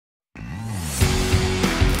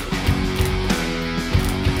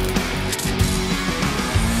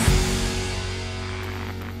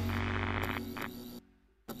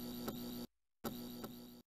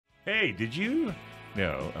Hey, did you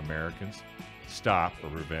know Americans stop or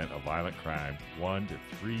prevent a violent crime 1 to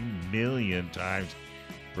 3 million times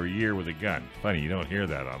per year with a gun? Funny, you don't hear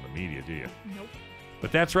that on the media, do you? Nope.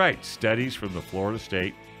 But that's right. Studies from the Florida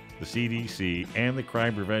State, the CDC, and the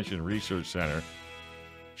Crime Prevention Research Center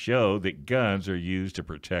show that guns are used to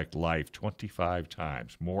protect life 25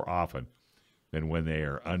 times more often than when they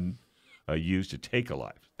are used to take a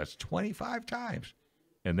life. That's 25 times.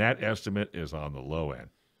 And that estimate is on the low end.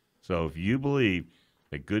 So if you believe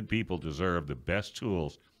that good people deserve the best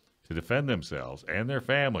tools to defend themselves and their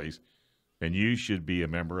families, then you should be a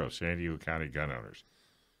member of San Diego County Gun Owners.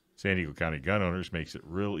 San Diego County Gun Owners makes it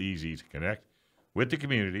real easy to connect with the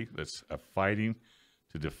community that's fighting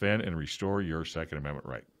to defend and restore your Second Amendment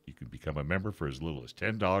right. You can become a member for as little as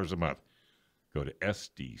 $10 a month. Go to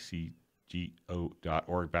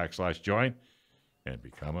SDCGO.org/join and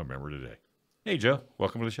become a member today. Hey, Joe.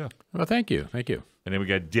 Welcome to the show. Well, thank you. Thank you. And then we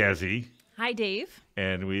got Desi. Hi, Dave.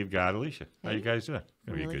 And we've got Alicia. How you guys doing? It's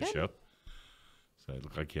going to be a Really good good. show. So it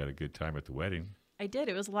looked like you had a good time at the wedding. I did.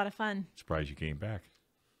 It was a lot of fun. Surprised you came back.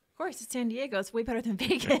 Of course, it's San Diego. It's way better than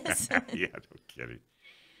Vegas. Yeah, no kidding.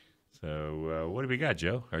 So what do we got,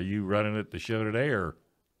 Joe? Are you running at the show today, or?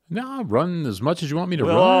 No, run as much as you want me to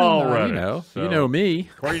We'll run. all run you it. know, So- you know me.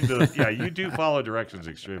 According to yeah, you do follow directions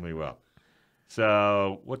extremely well.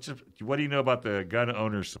 So what do you know about the gun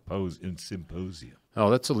owners symposium? Oh,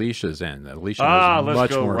 that's Alicia's end. Alicia let's knows much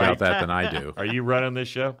go more right. about that than I do. Are you running this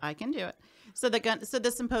show? I can do it. So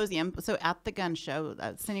the symposium. So at the gun show,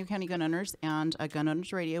 San Diego County Gun Owners and Gun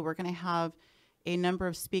Owners Radio, we're going to have a number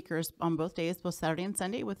of speakers on both days, both Saturday and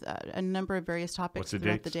Sunday, with a number of various topics What's the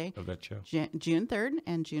throughout date the day. of that show? June 3rd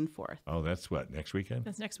and June 4th. Oh, that's what, next weekend?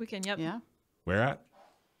 That's next weekend. Yep. Yeah, Where at?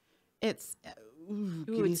 it's. Ooh,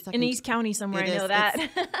 give me a it's in second. East County somewhere. It I know is.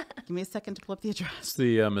 that. Give me a second to pull up the It's address.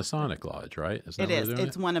 the Masonic Lodge, right? Is that It what is. they're doing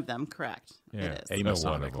It's one of them. Correct. Yeah. It is. a one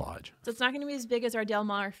Masonic of them. Lodge. So it's not going to be as big as our Del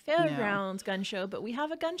Mar Fairgrounds gun show, but we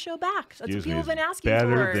have a gun show back. That's Excuse what me, people it's have been asking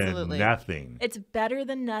better for. than Absolutely. nothing. It's better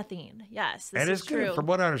than nothing. Yes, this And is it's gonna, true. from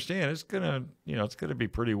what I understand, it's gonna be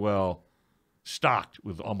pretty well stocked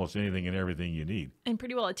with almost anything and everything you need. And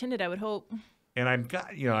pretty well attended, I would hope. And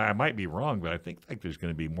I might be wrong, but I think like there's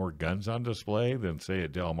going to be more guns on display than say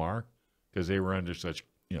at Del Mar because they were under such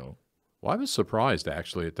Well, I was surprised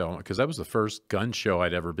actually at Del Mar because that was the first gun show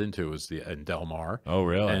I'd ever been to. Was in Del Mar. Oh,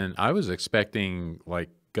 really? And I was expecting like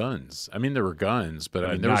guns. I mean, there were guns, but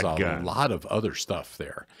I mean, there was not a guns. lot of other stuff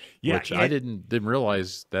there, Yeah, which yeah. I didn't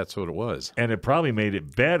realize that's what it was. And it probably made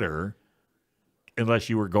it better unless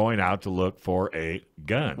you were going out to look for a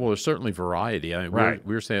gun. Well, there's certainly variety. I mean, Right.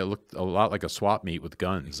 we were saying it looked a lot like a swap meet with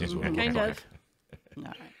guns. Is what it Kind looked of. All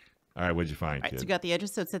right. All right, what'd you find, All right, kid? so we got the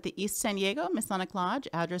address. So it's at the East San Diego Masonic Lodge.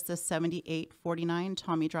 Address is 7849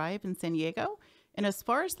 Tommy Drive in San Diego. And as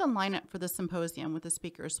far as the lineup for the symposium with the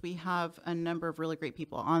speakers, we have a number of really great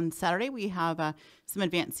people. On Saturday, we have some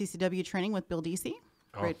advanced CCW training with Bill Desi,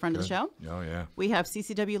 great friend of the show. Oh, yeah. We have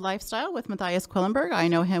CCW Lifestyle with Matthias Quillenberg. I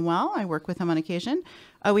know him well. I work with him on occasion.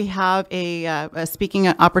 We have a speaking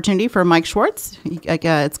opportunity for Mike Schwartz.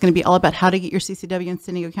 It's going to be all about how to get your CCW in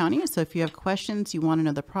San Diego County. So if you have questions, you want to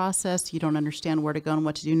know the process, you don't understand where to go and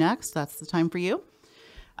what to do next, that's the time for you.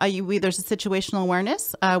 There's a situational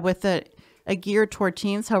awareness with a geared toward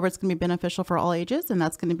teens. However, it's going to be beneficial for all ages, and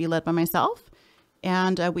that's going to be led by myself.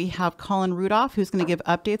 And we have Colin Rudolph, who's going to give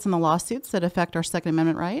updates on the lawsuits that affect our Second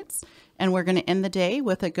Amendment rights. And we're going to end the day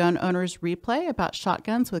with a gun owner's replay about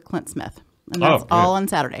shotguns with Clint Smith. And that's good. all on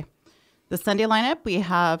Saturday. The Sunday lineup, we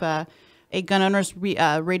have a gun owner's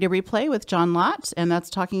radio replay with John Lott, and that's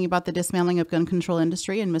talking about the dismantling of gun control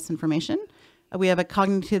industry and misinformation. We have a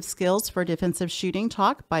cognitive skills for defensive shooting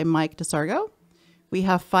talk by Mike DeSargo. We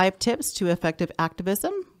have 5 tips to effective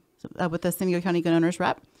activism with the San Diego County Gun Owners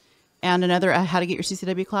rep. And another how to get your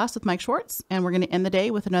CCW class with Mike Schwartz. And we're going to end the day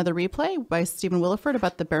with another replay by Stephen Williford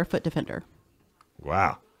about the Barefoot Defender.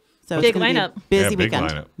 Wow. So Big it's gonna lineup. Be a busy Yeah, big weekend.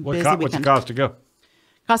 lineup. Busy What's the weekend. cost to go?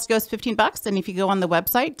 Cost goes $15. And if you go on the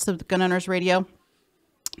website, so the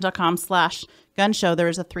gunownersradio.com/gun show, there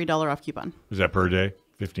is a $3 off coupon Is that per day?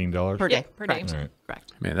 $15? per day. Yeah, per day. Correct. All right.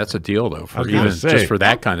 Correct. Man, that's a deal though I for was gonna even say. just for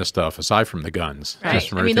that kind of stuff. Aside from the guns, Right. just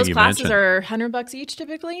from I mean, everything those you classes mentioned. are $100 each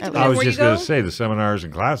typically. I depending I on was where just you going go. to say the seminars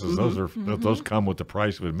and classes; those come with the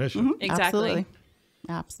price of admission. Exactly. Absolutely.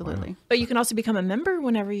 Absolutely. But you can also become a member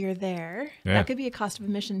whenever you're there. Yeah. That could be a cost of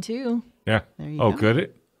admission too. Yeah. There you Oh, go. could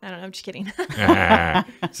it? I don't know. I'm just kidding.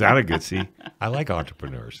 Sounded good. See, I like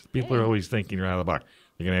entrepreneurs. People are always thinking around the box.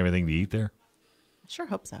 You gonna have anything to eat there? Sure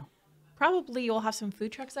hope so. Probably you'll have some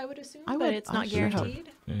food trucks, I would assume, I but would- it's I not sure hope.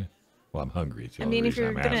 guaranteed. Yeah. Well, I'm hungry. It's the I only mean, if reason you're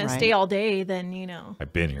I'm going to asking. stay all day, then, you know.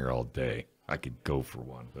 I've been here all day. I could go for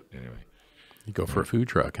one, but anyway. You go for a food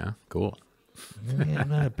truck, huh? Cool. Yeah, I'm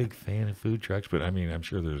not a big fan of food trucks, but I mean, I'm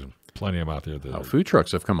sure there's plenty of them out there that are. Food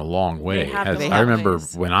trucks have come a long way. have come a I long remember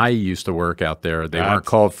ways. when I used to work out there, they weren't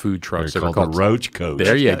called food trucks. They They're were called called the Roach Coach.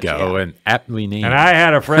 There you Coach, go, yeah. and aptly named. And I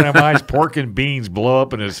had a friend of mine's pork and beans blow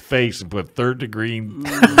up in his face and put third-degree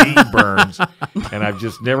bean burns, and I've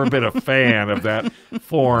just never been a fan of that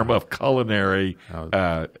form of culinary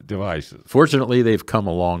devices. Fortunately, they've come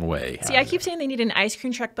a long way. See, I keep saying they need an ice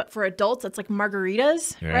cream truck, but for adults, that's like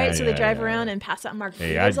margaritas, Yeah, right? So they yeah, drive yeah. around and pass out margaritas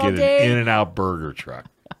Hey, I'd all get day. an In-N-Out burger truck.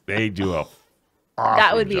 They do a awesome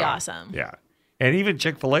That would be job. awesome. Yeah. And even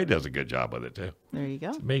Chick-fil-A does a good job with it, too. There you go.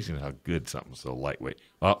 Amazing how good something's so lightweight.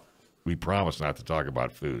 Well, we promise not to talk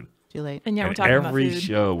about food. Too late. And yeah, we're And talking about every food.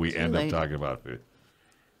 show we end up late. talking about food.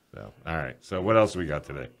 So, all right. So what else we got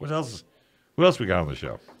today? What else we got on the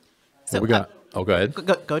show? So we got. Oh, go ahead.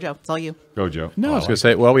 go, Joe. It's all you. Go, Joe. No, I was going to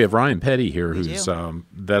say, well, we have Ryan Petty here, We who's do.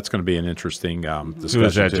 that's going to be an interesting discussion Who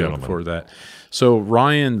is that too, gentleman? for that. So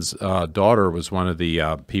Ryan's daughter was one of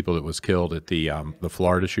the people that was killed at the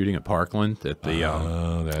Florida shooting at Parkland at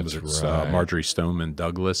the that's right. Marjory Stoneman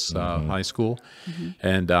Douglas High School, Mm-hmm.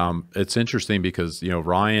 and it's interesting because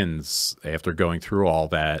Ryan's, after going through all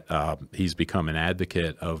that, he's become an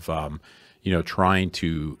advocate of trying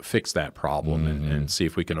to fix that problem and see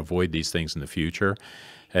if we can avoid these things in the future.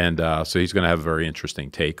 And so he's going to have a very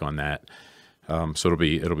interesting take on that. So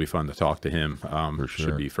it'll be fun to talk to him. sure.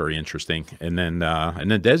 Should be very interesting. And then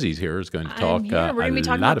Desi's here is going to talk. I'm here. We're going to be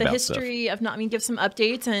talking lot about the stuff. history of not me, give some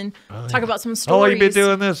updates and talk about some How long stories. you been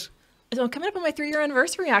doing this? So coming up on my 3-year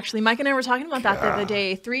anniversary, actually. Mike and I were talking about that the other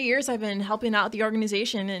day. 3 years I've been helping out the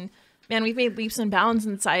organization, and man, we've made leaps and bounds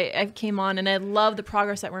since I came on, and I love the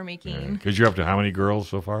progress that we're making. Because you're up to how many girls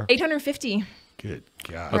so far? 850. Good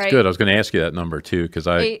God. That's Right. good. I was going to ask you that number too, because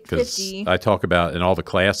I 850. talk about in all the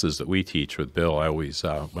classes that we teach with Bill. I always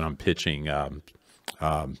when I'm pitching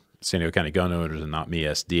San Diego County Gun Owners and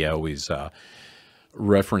NOTMESD, I always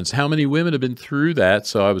reference how many women have been through that.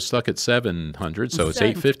 So I was stuck at 700, so it's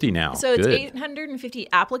 850 now. So it's Good. 850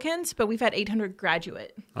 applicants, but we've had 800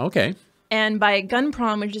 graduate. Okay. And by Gun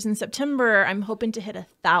Prom, which is in September, I'm hoping to hit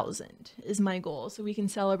 1,000 is my goal. So we can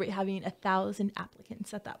celebrate having 1,000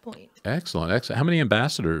 applicants at that point. Excellent. How many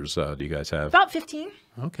ambassadors do you guys have? About 15.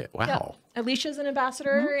 Okay. Wow. Yeah. Alicia's an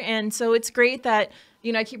ambassador, and so it's great that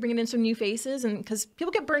I keep bringing in some new faces, and because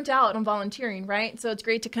people get burnt out on volunteering, right? So it's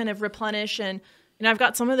great to kind of replenish, and I've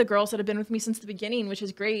got some of the girls that have been with me since the beginning, which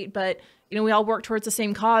is great. But we all work towards the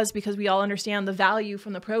same cause because we all understand the value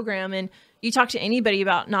from the program. And you talk to anybody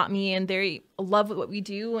about Not Me, and they love what we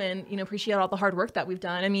do, and appreciate all the hard work that we've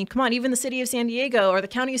done. I mean, come on, even the city of San Diego or the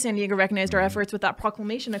county of San Diego recognized our efforts with that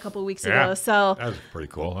proclamation a couple of weeks ago. So That was pretty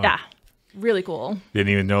cool. Huh? yeah, really cool.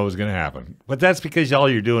 Didn't even know it was going to happen. But that's because all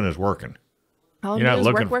you're doing is working. All You're I not do is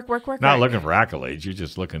looking work. Not right. looking for accolades. You're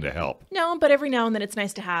just looking to help. No, but every now and then it's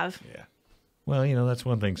nice to have. Yeah. Well, that's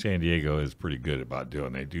one thing San Diego is pretty good about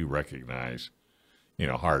doing. They do recognize,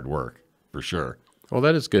 hard work for sure. Well,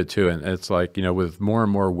 that is good too, and it's like with more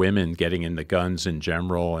and more women getting into guns in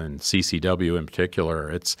general and CCW in particular,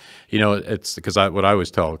 it's it's because what I always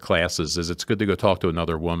tell classes is it's good to go talk to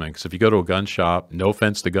another woman, because if you go to a gun shop, no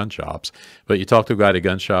offense to gun shops, but you talk to a guy at a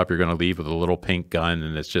gun shop, you're going to leave with a little pink gun,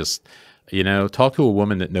 and it's just talk to a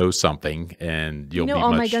woman that knows something, and you'll be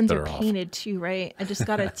all much my guns better are off. painted too, right? I just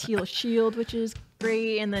got a teal shield, which is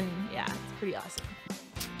great, and then it's pretty awesome.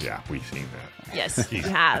 Yeah, we've seen that. Yes, you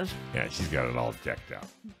have. Yeah, she's got it all decked out.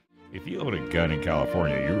 If you own a gun in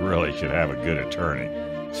California, you really should have a good attorney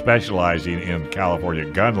specializing in California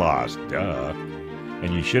gun laws. Duh.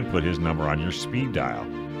 And you should put his number on your speed dial.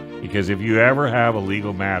 Because if you ever have a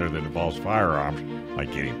legal matter that involves firearms,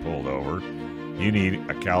 like getting pulled over, you need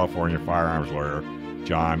a California firearms lawyer,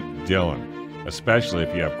 John Dillon, especially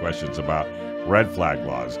if you have questions about red flag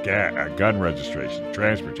laws, gun registration,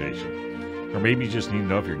 transportation, or maybe you just need to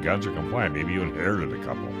know if your guns are compliant. Maybe you inherited a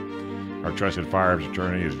couple. Our trusted firearms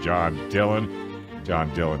attorney is John Dillon.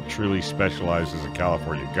 John Dillon truly specializes in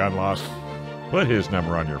California gun laws. Put his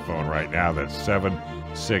number on your phone right now. That's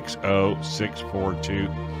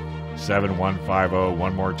 760-642-7150.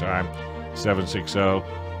 One more time,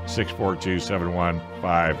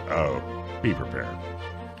 760-642-7150. Be prepared.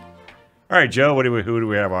 All right, Joe, who do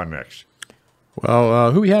we have on next?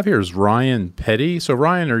 Well, who we have here is Ryan Petty. So,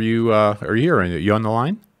 Ryan, are you here? Are you on the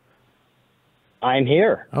line? I'm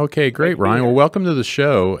here. Okay, great, Ryan. Well, welcome to the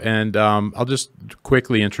show. And I'll just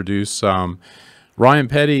quickly introduce Ryan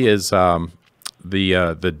Petty is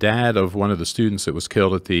the dad of one of the students that was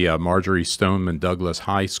killed at the Marjory Stoneman Douglas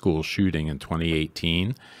High School shooting in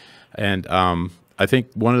 2018. And I think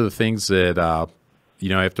one of the things that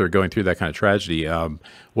after going through that kind of tragedy, one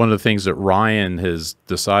of the things that Ryan has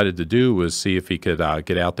decided to do was see if he could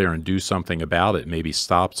get out there and do something about it, maybe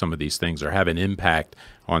stop some of these things or have an impact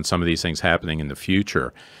on some of these things happening in the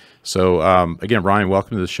future. So again, Ryan,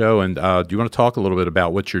 welcome to the show. And do you want to talk a little bit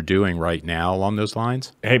about what you're doing right now along those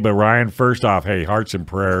lines? Hey, but Ryan, first off, hey, hearts and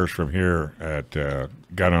prayers from here at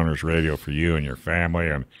Gun Owners Radio for you and your family.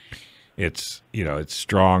 And it's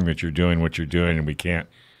strong that you're doing what you're doing, and we can't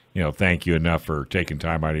thank you enough for taking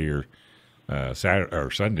time out of your Saturday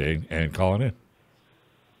or Sunday and calling in.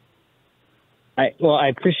 I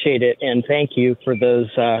appreciate it, and thank you for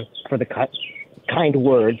those for the kind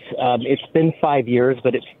words. It's been 5 years,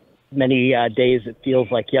 but it's many days. It feels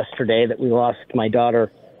like yesterday that we lost my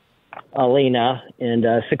daughter, Alaina, and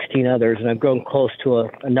 16 others, and I've grown close to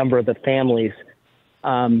a number of the families.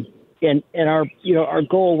 And our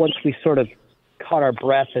goal, once we sort of caught our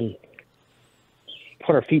breath and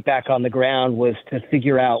put our feet back on the ground, was to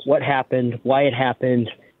figure out what happened, why it happened,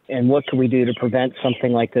 and what can we do to prevent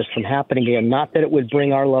something like this from happening again. Not that it would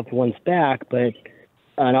bring our loved ones back, but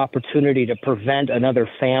an opportunity to prevent another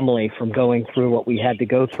family from going through what we had to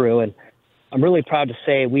go through. And I'm really proud to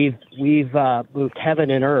say we've moved heaven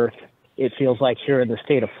and earth, it feels like, here in the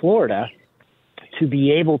state of Florida, to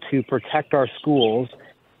be able to protect our schools.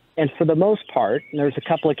 And for the most part, and there's a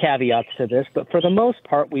couple of caveats to this, but for the most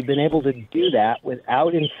part, we've been able to do that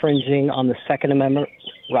without infringing on the Second Amendment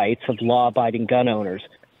rights of law-abiding gun owners.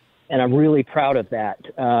 And I'm really proud of that.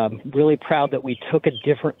 Really proud that we took a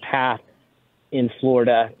different path in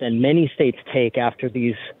Florida than many states take after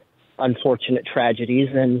these unfortunate tragedies.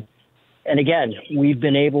 And again, we've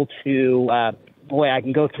been able to, I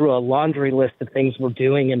can go through a laundry list of things we're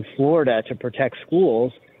doing in Florida to protect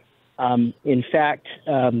schools. In fact,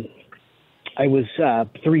 I was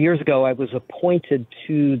 3 years ago, I was appointed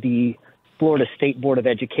to the Florida State Board of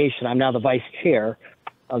Education. I'm now the vice chair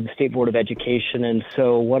of the State Board of Education. And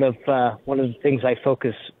so one of the things I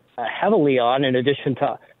focus heavily on, in addition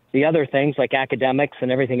to the other things like academics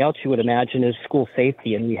and everything else you would imagine, is school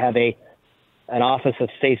safety. And we have an Office of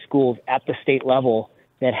Safe Schools at the state level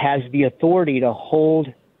that has the authority to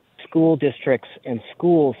hold school districts and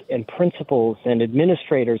schools and principals and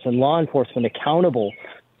administrators and law enforcement accountable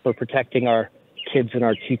for protecting our kids and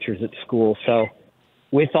our teachers at school. So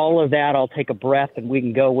with all of that, I'll take a breath and we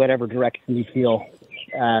can go whatever direction you feel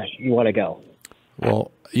you want to go.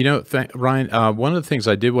 Well, Ryan, one of the things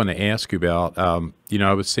I did want to ask you about,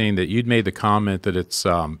 I was saying that you'd made the comment that it's,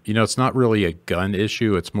 it's not really a gun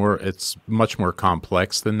issue. It's much more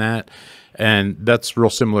complex than that. And that's real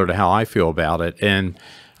similar to how I feel about it. And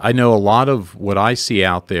I know a lot of what I see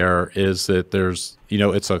out there is that there's,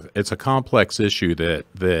 it's a complex issue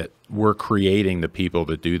that we're creating the people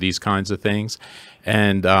that do these kinds of things.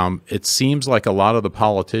 And it seems like a lot of the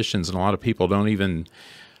politicians and a lot of people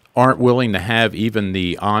aren't willing to have even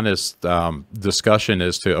the honest discussion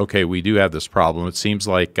as to, okay, we do have this problem. It seems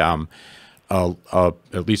like at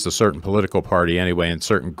least a certain political party anyway, and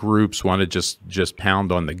certain groups want to just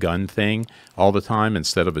pound on the gun thing all the time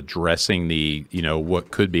instead of addressing the,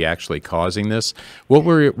 what could be actually causing this.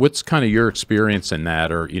 What's kind of your experience in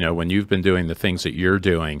that, or, when you've been doing the things that you're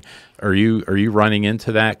doing, are you running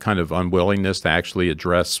into that kind of unwillingness to actually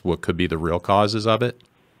address what could be the real causes of it?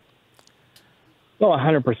 Well,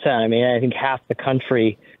 100%. I mean, I think half the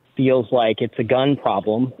country feels like it's a gun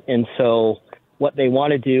problem. And so what they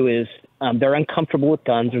want to do is they're uncomfortable with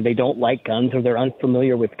guns, or they don't like guns, or they're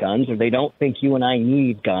unfamiliar with guns, or they don't think you and I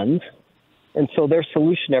need guns. And so their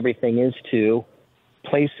solution to everything is to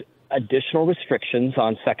place additional restrictions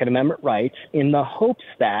on Second Amendment rights in the hopes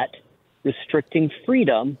that restricting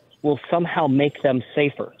freedom will somehow make them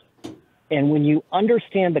safer. And when you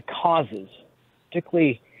understand the causes,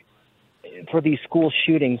 particularly for these school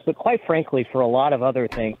shootings, but quite frankly, for a lot of other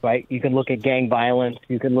things, right? You can look at gang violence,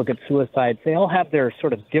 you can look at suicides. They all have their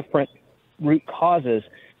sort of different root causes.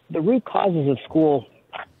 The root causes of school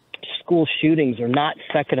shootings are not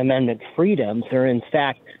Second Amendment freedoms. They're in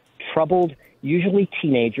fact troubled, usually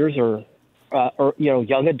teenagers or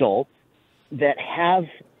young adults that have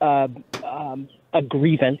a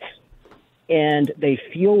grievance, and they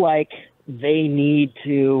feel like they need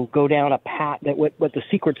to go down a path that what the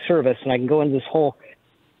Secret Service, and I can go into this whole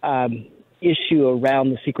issue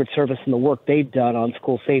around the Secret Service and the work they've done on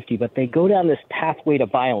school safety, but they go down this pathway to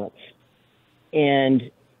violence.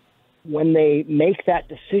 And when they make that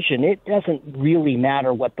decision, it doesn't really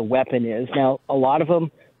matter what the weapon is. Now, a lot of them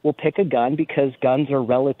will pick a gun because guns are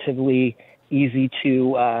relatively easy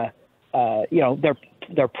to,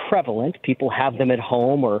 they're prevalent. People have them at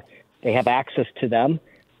home or they have access to them.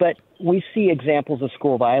 But we see examples of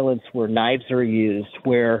school violence where knives are used,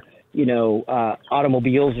 where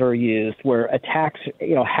automobiles are used, where attacks,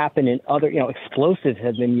 happen in other, explosives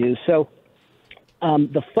have been used. So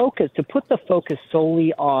to put the focus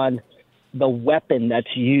solely on the weapon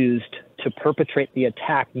that's used to perpetrate the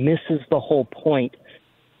attack misses the whole point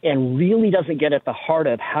and really doesn't get at the heart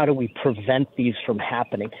of how do we prevent these from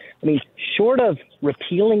happening. I mean, short of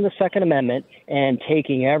repealing the Second Amendment and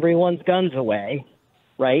taking everyone's guns away,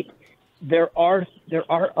 right, there are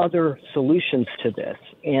other solutions to this.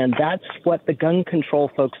 And that's what the gun control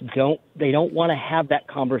folks don't want to have that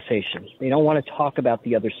conversation. They don't want to talk about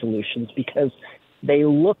the other solutions because they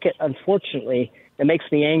look at, unfortunately, it makes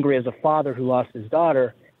me angry as a father who lost his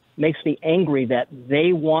daughter, makes me angry that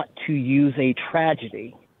they want to use a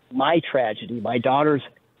tragedy, my daughter's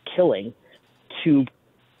killing, to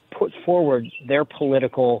put forward their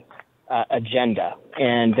political agenda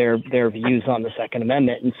and their views on the Second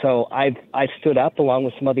Amendment. And so I've stood up along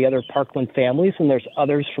with some of the other Parkland families, and there's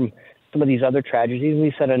others from some of these other tragedies, and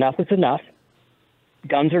we said enough is enough.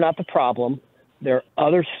 Guns are not the problem. There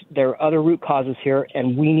are other root causes here,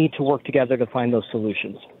 and we need to work together to find those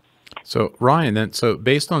solutions. So Ryan, so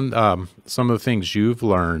based on some of the things you've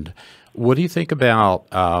learned, what do you think about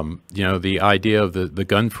the idea of the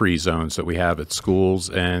gun-free zones that we have at schools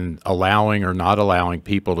and allowing or not allowing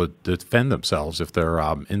people to defend themselves if they're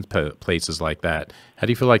in places like that? How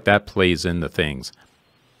do you feel like that plays into things?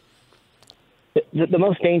 The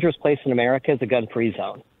most dangerous place in America is a gun-free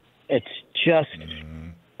zone. It's just,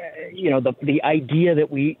 the idea that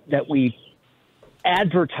we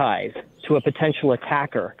advertise to a potential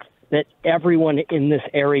attacker that everyone in this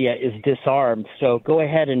area is disarmed. So go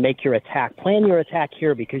ahead and make your attack. Plan your attack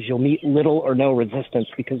here because you'll meet little or no resistance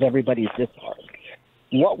because everybody's disarmed.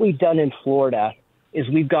 What we've done in Florida is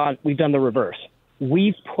we've done the reverse.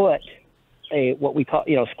 We've put what we call,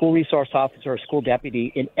 school resource officer or school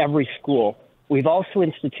deputy in every school. We've also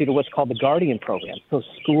instituted what's called the Guardian program. So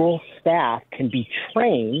school staff can be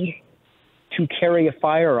trained to carry a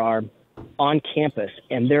firearm on campus,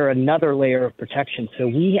 and they're another layer of protection. So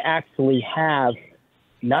we actually have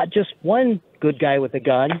not just one good guy with a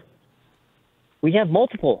gun, we have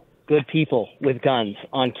multiple good people with guns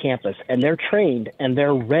on campus, and they're trained and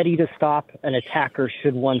they're ready to stop an attacker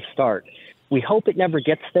should one start. We hope it never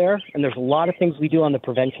gets there, and there's a lot of things we do on the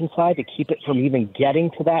prevention side to keep it from even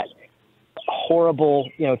getting to that horrible,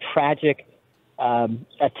 tragic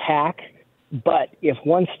attack. But if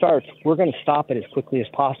one starts, we're going to stop it as quickly as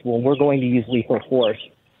possible, and we're going to use lethal force.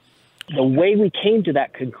 The way we came to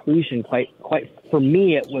that conclusion, quite for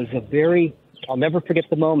me, it was I'll never forget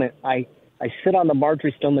the moment. I sit on the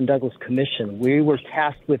Marjory Stoneman Douglas Commission. We were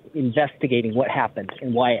tasked with investigating what happened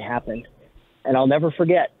and why it happened. And I'll never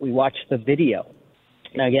forget, we watched the video.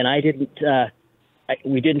 Now, again,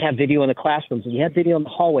 we didn't have video in the classrooms. We had video in the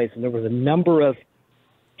hallways, and there was a number of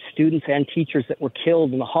students and teachers that were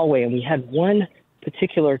killed in the hallway. And we had one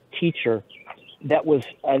particular teacher that was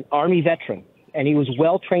an Army veteran, and he was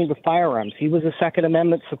well-trained with firearms. He was a Second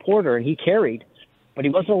Amendment supporter, and he carried, but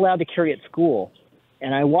he wasn't allowed to carry at school.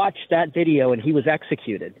 And I watched that video, and he was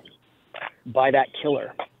executed by that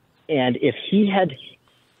killer. And if he had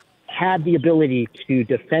had the ability to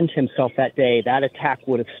defend himself that day, that attack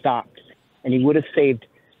would have stopped, and he would have saved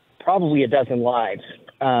probably a dozen lives.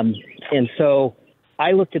 And so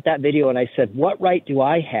I looked at that video and I said, what right do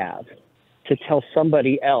I have to tell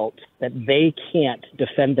somebody else that they can't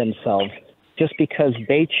defend themselves just because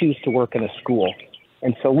they choose to work in a school?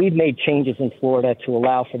 And so we've made changes in Florida to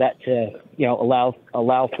allow for that to,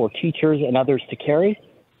 allow for teachers and others to carry.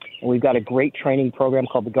 And we've got a great training program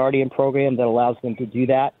called the Guardian program that allows them to do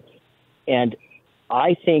that. And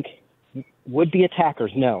I think would-be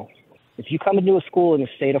attackers know, if you come into a school in the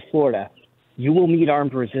state of Florida, you will meet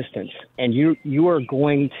armed resistance, and you are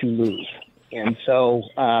going to lose. And so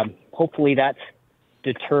hopefully that's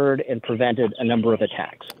deterred and prevented a number of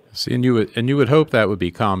attacks. See, and you would hope that would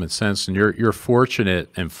be common sense. And you're fortunate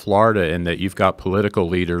in Florida in that you've got political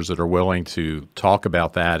leaders that are willing to talk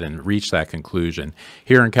about that and reach that conclusion.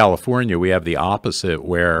 Here in California, we have the opposite,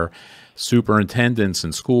 where superintendents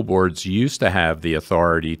and school boards used to have the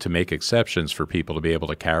authority to make exceptions for people to be able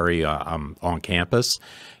to carry on campus.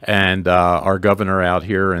 And our governor out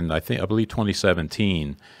here in, I believe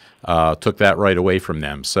 2017, took that right away from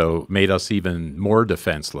them. So made us even more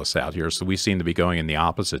defenseless out here. So we seem to be going in the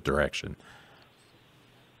opposite direction.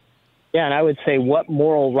 Yeah, and I would say, what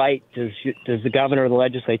moral right does the governor or the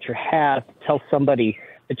legislature have to tell somebody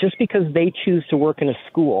that just because they choose to work in a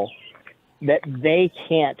school that they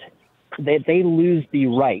can't, that they lose the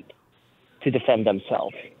right to defend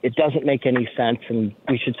themselves? It doesn't make any sense, and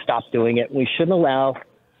we should stop doing it. We shouldn't allow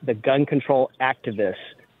the gun control activists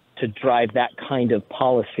to drive that kind of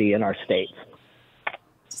policy in our states.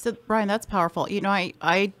 So, Brian, that's powerful. You know,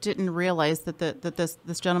 I didn't realize that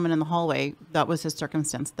this gentleman in the hallway, that was his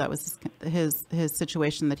circumstance, that was his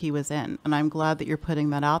situation that he was in, and I'm glad that you're putting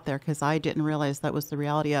that out there, because I didn't realize that was the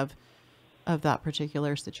reality of that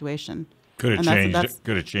particular situation. Could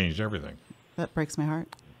have changed everything. That breaks my heart.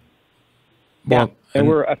 Well, yeah, there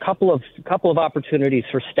were a couple of opportunities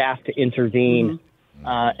for staff to intervene,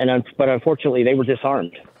 but unfortunately they were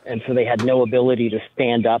disarmed, and so they had no ability to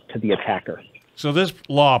stand up to the attacker. So this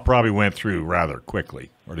law probably went through rather quickly,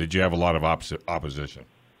 or did you have a lot of opposition?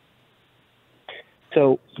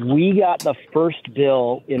 So we got the first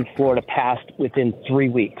bill in Florida passed within 3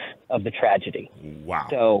 weeks of the tragedy. Wow.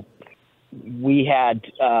 So we had,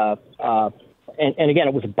 and again,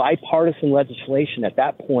 it was bipartisan legislation at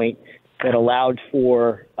that point that allowed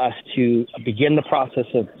for us to begin the process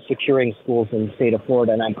of securing schools in the state of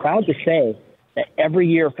Florida. And I'm proud to say that every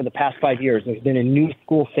year for the past 5 years, there's been a new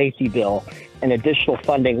school safety bill and additional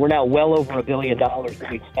funding. We're now well over $1 billion that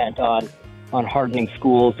we've spent on hardening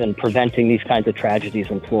schools and preventing these kinds of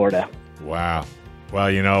tragedies in Florida. Wow.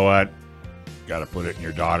 Well, you know what? Got to put it in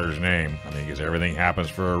your daughter's name. I mean, because everything happens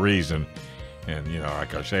for a reason. And, you know,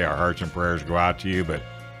 like I say, our hearts and prayers go out to you, but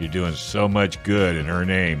you're doing so much good in her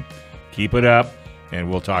name. Keep it up, and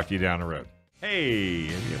we'll talk to you down the road. Hey,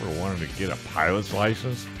 have you ever wanted to get a pilot's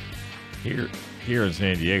license? Here in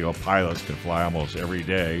San Diego, pilots can fly almost every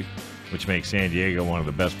day, which makes San Diego one of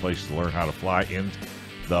the best places to learn how to fly in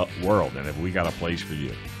the world. And if we got a place for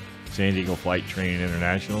you, San Diego Flight Training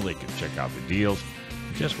International, they can check out the deals.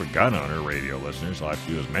 Just for gun owner radio listeners, all I have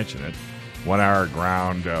to do is mention it. 1 hour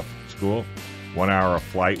ground school, 1 hour of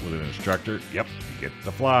flight with an instructor. Yep, you get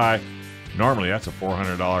to fly. Normally that's a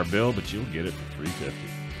 $400 bill, but you'll get it for $350.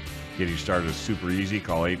 Getting started is super easy.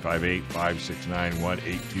 Call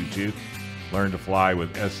 858-569-1822. Learn to fly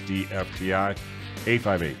with SDFTI.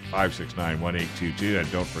 858-569-1822. And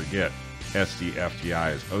don't forget,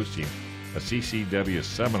 SDFTI is hosting a CCW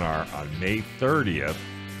seminar on May 30th.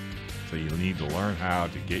 So you'll need to learn how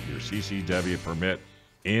to get your CCW permit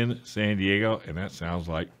in San Diego, and that sounds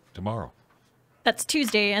like tomorrow. That's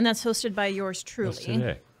Tuesday, and that's hosted by yours truly. That's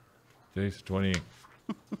today. Today's 28th.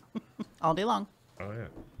 All day long. Oh, yeah.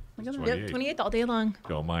 Look at that. Yep, 28th all day long.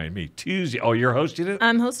 Don't mind me. Tuesday. Oh, you're hosting it?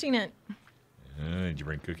 I'm hosting it. Did you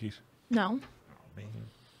bring cookies? No. Oh, man.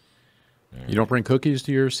 You don't bring cookies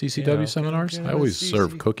to your CCW seminars? I always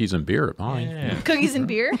serve cookies and beer at mine. Yeah. Cookies and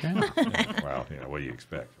beer? Well, what do you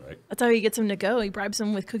expect, right? That's how he gets them to go. He bribes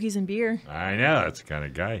them with cookies and beer. I know. That's the kind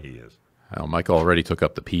of guy he is. Well, Michael already took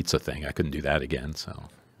up the pizza thing. I couldn't do that again, so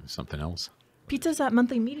something else. Pizza's at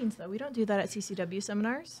monthly meetings, though. We don't do that at CCW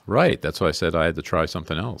seminars. Right. That's why I said I had to try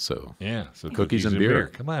something else. So yeah, so cookies and beer.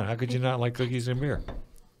 Come on, how could you not like cookies and beer?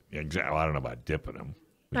 Yeah, exactly. Well, I don't know about dipping them.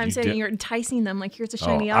 I'm saying you're enticing them like here's a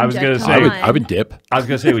shiny I was object. gonna say I would dip. I was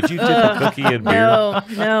going to say, would you dip a cookie in beer?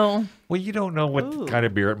 No. Well, you don't know what kind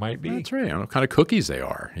of beer it might be. That's right. I don't know what kind of cookies they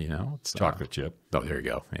are. It's chocolate chip. Oh, there you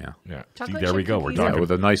go. Yeah. Yeah. Chocolate See, there we chip go. We're cookies. talking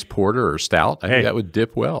With a nice porter or stout, I think that would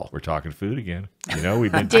dip well. We're talking food again. We've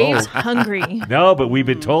been Dave's told. hungry. No, but we've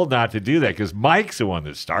been told not to do that because Mike's the one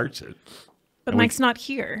that starts it. But Mike's not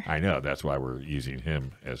here. I know. That's why we're using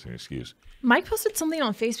him as an excuse. Mike posted something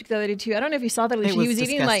on Facebook the other day, too. I don't know if you saw that. It He was was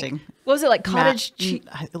eating, disgusting. what was it, like cottage cheese?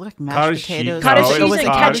 It looked like mashed potatoes. Cottage no, cheese it was and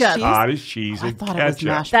cottage- ketchup. Cottage cheese I and thought it was ketchup.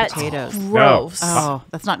 mashed That's potatoes. gross. Oh,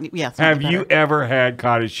 that's not. Yeah. it's not Have better. you ever had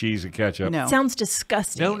cottage cheese and ketchup? No. Sounds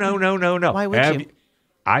disgusting. No. Why would you?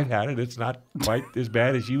 I've had it. It's not quite as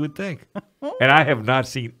bad as you would think. And I have not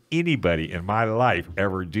seen anybody in my life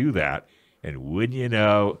ever do that. And wouldn't you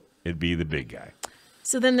know, it'd be the big guy.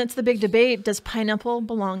 So then that's the big debate. Does pineapple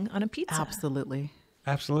belong on a pizza? Absolutely.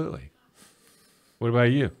 Absolutely. What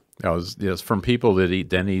about you? Yes, from people that eat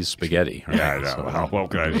Denny's spaghetti. Right? Yeah, I know. So, Well,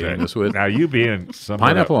 what can I say? this with- Now, you being someone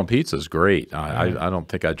Pineapple on pizza is great. I don't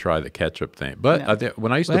think I'd try the ketchup thing. But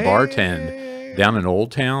when I used to bartend down in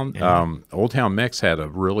Old Town, Old Town Mix had a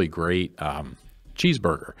really great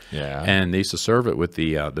cheeseburger. Yeah. And they used to serve it with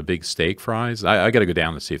the big steak fries. I got to go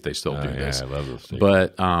down and see if they still do this. I love those steak.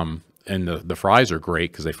 But and the fries are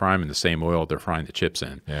great because they fry them in the same oil they're frying the chips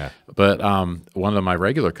in. Yeah. But one of my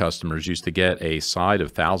regular customers used to get a side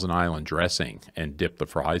of Thousand Island dressing and dip the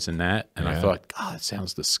fries in that. And I thought, God, that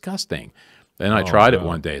sounds disgusting. Then I tried it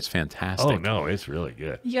one day. It's fantastic. Oh, no, it's really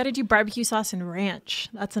good. You got to do barbecue sauce and ranch.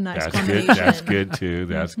 That's a nice That's combination. good. That's good, too.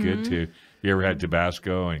 That's good, too. You ever had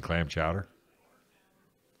Tabasco and clam chowder?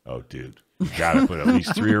 Oh, dude. You got to put at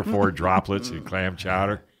least 3 or 4 droplets in clam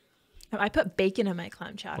chowder. I put bacon in my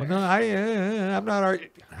clam chowder. Well, no, I'm not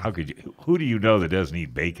arguing. How could you? Who do you know that doesn't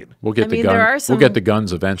eat bacon? We'll get I the mean, gun. there are some- We'll get the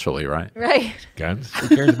guns eventually, right? Right. Guns? Who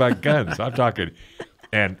cares about guns? I'm talking,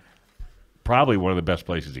 and probably one of the best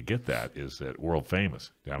places to get that is at World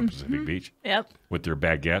Famous down in Pacific Beach Yep. with their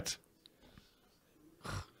baguettes.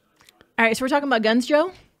 All right, so we're talking about guns,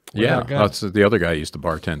 Joe? Yeah, about guns? that's the other guy I used to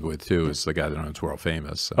bartend with too. Is the guy that owns World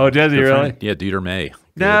Famous. So Oh, does he good really? friend. Yeah, Dieter May.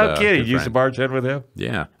 No Good, kidding. good You used to friend. bartend with him?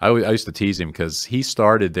 Yeah, I used to tease him because he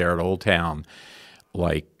started there at Old Town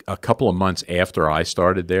like a couple of months after I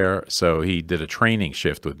started there. So he did a training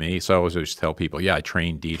shift with me. So I always used to tell people, yeah, I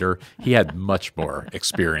trained Dieter. He had much more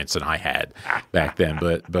experience than I had back then,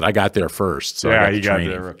 but I got there first. So I Yeah, got he the got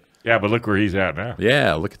training. there. Yeah, but look where he's at now.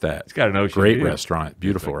 Yeah, look at that. He's got an ocean Great view. restaurant,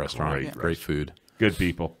 beautiful It's a restaurant, great great food. Good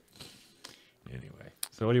people. Anyway,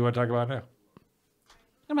 so what do you want to talk about now?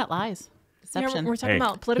 What about lies? Yeah, Deception. we're talking Hey,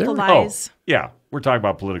 about political there- lies. Yeah, we're talking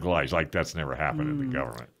about political lies like that's never happened in the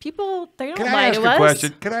government. People, they don't Can I lie ask to a us.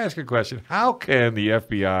 question? Can I ask a question? How can the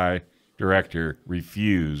FBI director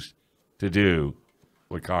refuse to do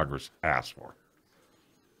what Congress asked for?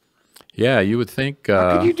 Yeah, you would think.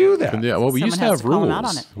 How could you do that? Yeah, well, we Someone used to has have to call rules. him out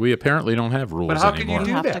on it. We apparently don't have rules But how can you anymore. do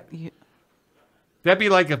You have that? to- That'd be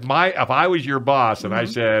like if I was your boss and I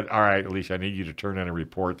said, "All right, Alicia, I need you to turn in a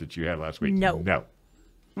report that you had last week." No. No.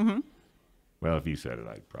 Well, if you said it,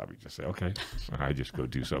 I'd probably just say, "Okay," I just go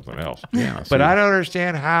do something else. Yeah, But I don't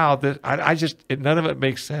understand how this. None of it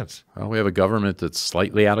makes sense. Well, we have a government that's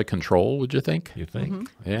slightly out of control. Would you think? You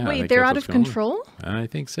think? Yeah. I Wait, think they're that's out what's of going on. control? I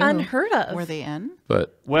think so. Unheard of. Were they in?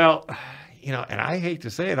 But Well, and I hate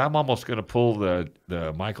to say it, I'm almost going to pull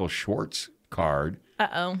the Michael Schwartz card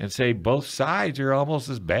Uh-oh. and say both sides are almost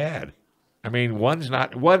as bad. I mean, one's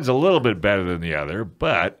a little bit better than the other,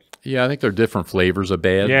 but yeah, I think they're different flavors of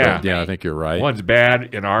bad. Yeah. But, yeah, I think you're right. one's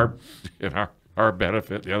bad in our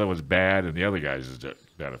benefit, the other one's bad in the other guy's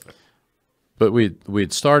benefit. But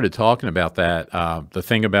we'd started talking about that. The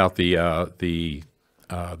thing about the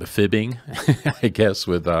fibbing, I guess,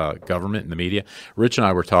 with government and the media. Rich and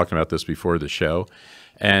I were talking about this before the show,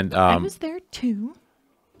 and I was there too.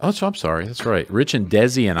 oh, so I'm sorry. That's right. Rich and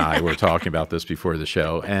Desi and I were talking about this before the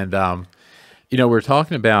show, and we were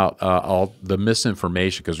talking about all the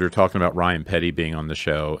misinformation because we were talking about Ryan Petty being on the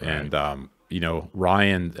show, and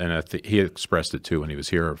Ryan, and he expressed it too when he was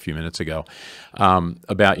here a few minutes ago,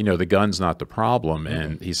 about the gun's not the problem,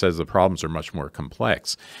 and he says the problems are much more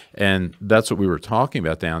complex, and that's what we were talking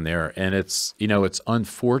about down there, and it's it's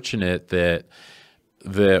unfortunate that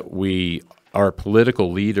our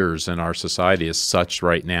political leaders in our society is such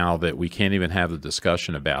right now that we can't even have the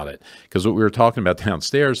discussion about it. Because what we were talking about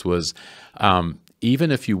downstairs was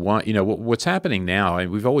even if you want, what's happening now,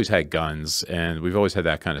 and we've always had guns and we've always had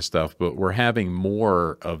that kind of stuff, but we're having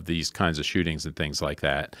more of these kinds of shootings and things like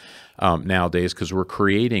that nowadays because we're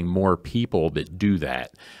creating more people that do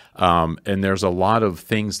that. And there's a lot of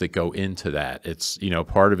things that go into that. It's,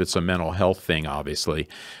 part of it's a mental health thing, obviously.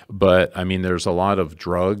 But, I mean, there's a lot of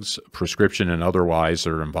drugs, prescription and otherwise,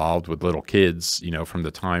 that are involved with little kids, from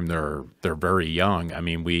the time they're very young. I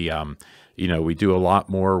mean, we do a lot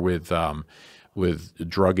more with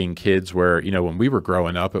drugging kids where, when we were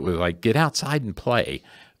growing up, it was like, get outside and play.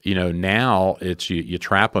 Now it's you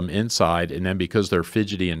trap them inside, and then because they're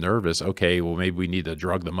fidgety and nervous, okay, well, maybe we need to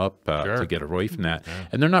drug them up to get away from that. Yeah.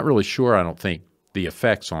 And they're not really sure, I don't think, the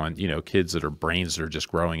effects on, kids that are brains that are just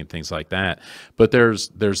growing and things like that. But there's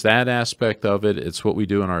that aspect of it. It's what we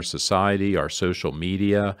do in our society, our social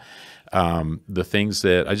media, the things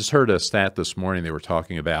that I just heard a stat this morning. They were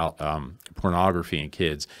talking about pornography in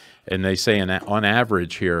kids, and they say on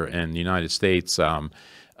average here in the United States,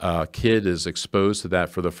 a kid is exposed to that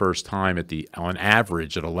for the first time on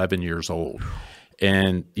average at 11 years old.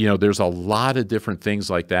 And, there's a lot of different things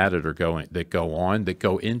like that that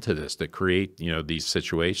go into this, that create, these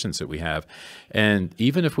situations that we have. And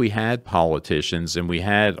even if we had politicians and we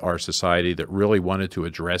had our society that really wanted to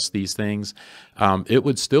address these things, it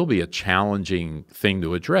would still be a challenging thing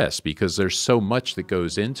to address because there's so much that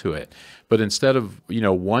goes into it. But instead of,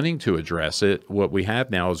 wanting to address it, what we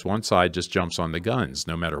have now is one side just jumps on the guns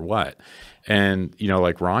no matter what. And,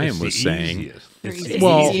 like Ryan was saying,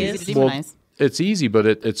 it's easy, but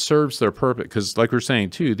it serves their purpose because, like we're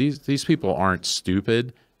saying too, these people aren't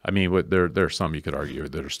stupid. I mean, there are some you could argue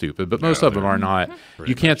that are stupid, but most of them are not.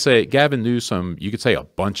 You can't say Gavin Newsom. You could say a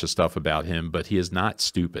bunch of stuff about him, but he is not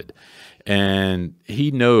stupid, and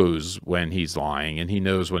he knows when he's lying, and he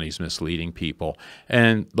knows when he's misleading people.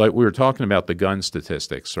 And like we were talking about the gun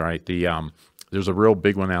statistics, right? There's a real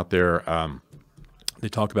big one out there. They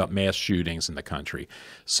talk about mass shootings in the country.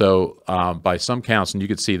 So by some counts, and you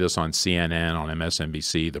could see this on CNN, on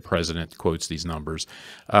MSNBC, the president quotes these numbers,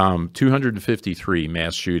 253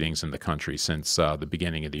 mass shootings in the country since the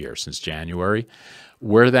beginning of the year, since January.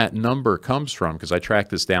 Where that number comes from, because I tracked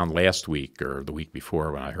this down last week or the week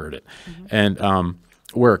before when I heard it, and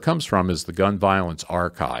where it comes from is the Gun Violence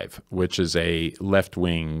Archive, which is a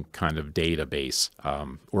left-wing kind of database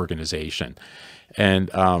organization. And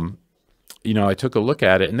you know, I took a look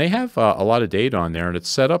at it, and they have a lot of data on there, and it's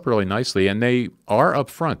set up really nicely, and they are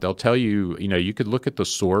upfront. They'll tell you, you know, you could look at the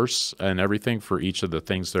source and everything for each of the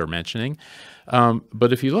things they're mentioning.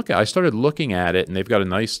 But if you look at, I started looking at it, and they've got a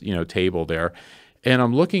nice, you know, table there, and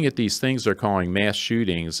I'm looking at these things they're calling mass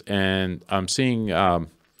shootings, and I'm seeing, I'm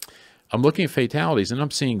looking at fatalities, and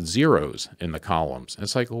I'm seeing zeros in the columns. And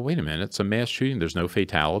it's like, well, wait a minute, it's a mass shooting, there's no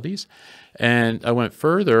fatalities? And I went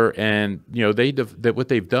further, and you know, what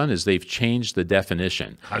they've done is they've changed the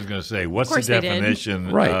definition. I was going to say, what's the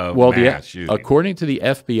definition of well, mass shooting? According to the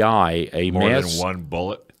FBI, more than one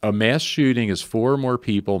bullet. A mass shooting is 4 or more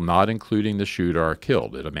people, not including the shooter, are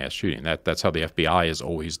killed at a mass shooting. That's how the FBI has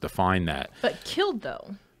always defined that. But killed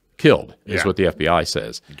though. Killed is what the FBI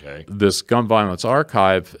says. Okay. This Gun Violence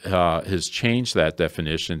Archive has changed that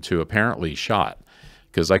definition to apparently shot,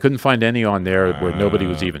 because I couldn't find any on there where nobody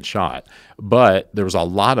was even shot. But there was a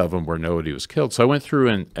lot of them where nobody was killed. So I went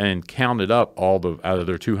through and counted up all out of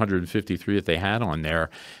their 253 that they had on there.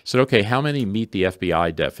 Said, okay, how many meet the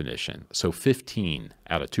FBI definition? So 15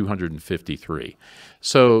 out of 253.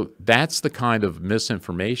 So that's the kind of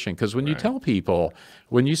misinformation, because when you tell people,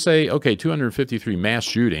 when you say, okay, 253 mass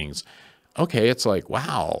shootings, okay, it's like,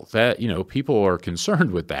 wow, that, you know, people are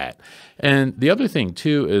concerned with that. And the other thing,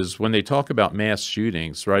 too, is when they talk about mass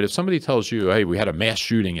shootings, right, if somebody tells you, hey, we had a mass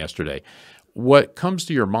shooting yesterday, what comes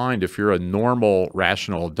to your mind if you're a normal,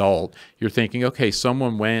 rational adult, you're thinking, okay,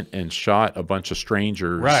 someone went and shot a bunch of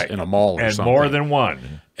strangers in a mall or something. And more than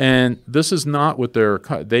one. And this is not what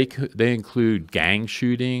they include gang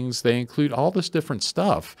shootings. They include all this different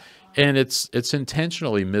stuff. And it's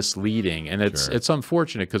intentionally misleading, and it's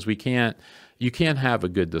unfortunate because you can't have a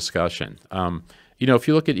good discussion. You know, if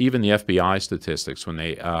you look at even the FBI statistics, when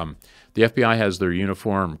the FBI has their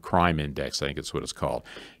Uniform Crime Index, I think it's what it's called,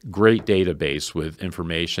 great database with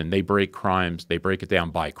information. They break crimes, they break it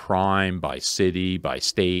down by crime, by city, by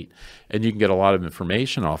state, and you can get a lot of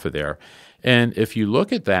information off of there. And if you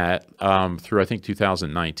look at that through, I think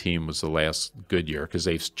 2019 was the last good year, because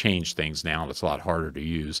they've changed things now and it's a lot harder to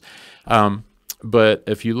use. But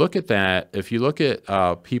if you look at that, if you look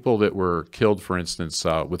at people that were killed, for instance,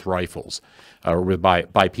 with rifles, or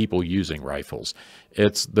by people using rifles,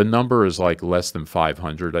 the number is like less than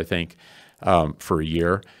 500, I think, for a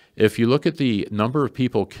year. If you look at the number of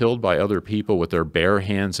people killed by other people with their bare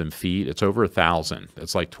hands and feet, it's over 1,000.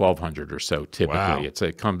 It's like 1,200 or so typically. Wow.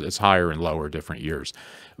 It's higher and lower different years.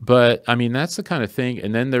 But, I mean, that's the kind of thing.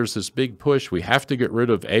 And then there's this big push. We have to get rid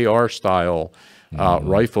of AR-style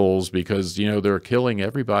rifles because, you know, they're killing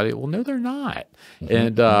everybody. Well, no, they're not.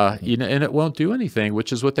 And, you know, and it won't do anything,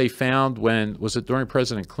 which is what they found was it during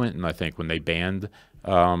President Clinton, I think, when they banned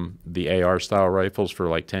the AR-style rifles for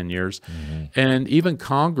like 10 years. And even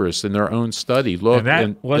Congress in their own study looked,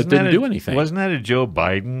 and it didn't do anything. Wasn't that a Joe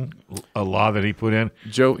Biden law that he put in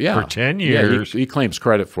for 10 years? Yeah, he claims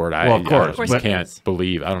credit for it. Well, of course. I can't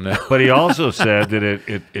believe. I don't know. But he also said that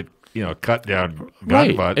it you know, cut down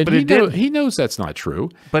gun violence. But he knows that's not true.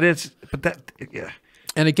 Yeah.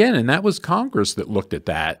 And again, and that was Congress that looked at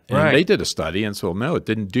that, and they did a study, and so no, it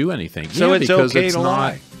didn't do anything. So it's okay to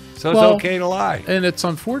lie. So it's okay to lie. And it's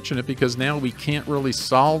unfortunate because now we can't really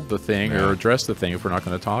solve the thing or address the thing if we're not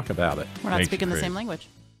going to talk about it. We're not speaking the same language.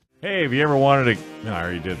 Hey, have you ever wanted to... No, I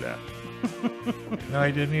already did that. No,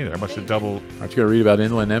 I didn't either. I must have double... Aren't you going to read about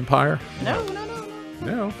Inland Empire? No.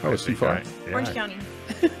 No? Oh, it's too far. Orange County.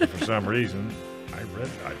 For some reason, I read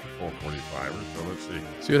 445, so let's see.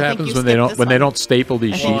 See what happens when they don't staple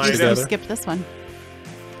these sheets together? You skipped this one.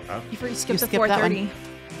 You skipped the 430.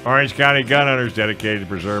 Orange County gun owners dedicated to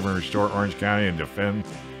preserve and restore Orange County and defend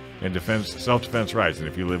self-defense rights. And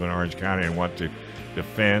if you live in Orange County and want to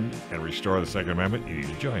defend and restore the Second Amendment, you need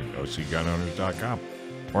to join OCGunowners.com.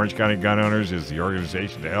 Orange County Gun Owners is the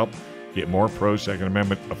organization to help get more pro-Second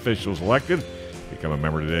Amendment officials elected. Become a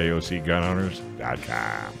member today,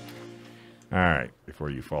 OCGunowners.com. All right, before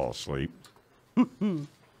you fall asleep.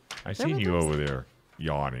 I seen you over there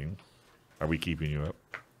yawning. Are we keeping you up?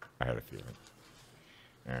 I had a feeling.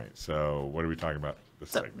 All right, so what are we talking about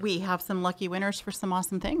this segment? We have some lucky winners for some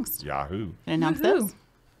awesome things. Yahoo. Can I announce those?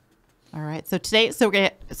 All right, so today, we're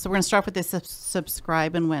going to start with this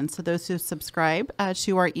subscribe and win. So those who subscribe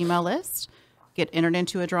to our email list get entered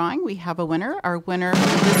into a drawing. We have a winner. Our winner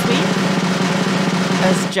this week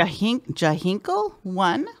is Jahinkle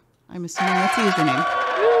 1. I'm assuming that's the username.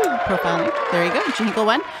 Profile name. There you go. Jahinkle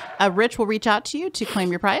 1. Rich will reach out to you to claim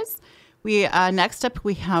your prize. We next up,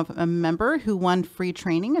 we have a member who won free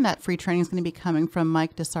training, and that free training is going to be coming from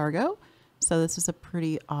Mike DeSargo. So this is a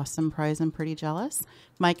pretty awesome prize. I'm pretty jealous.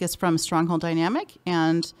 Mike is from Stronghold Dynamic,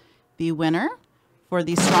 and the winner for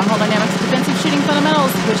the Stronghold Dynamics Defensive Shooting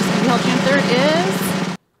Fundamentals, which is going to be held June 3rd,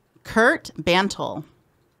 is Kurt Bantle.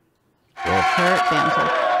 Kurt Bantle.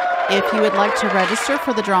 If you would like to register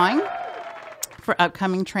for the drawing for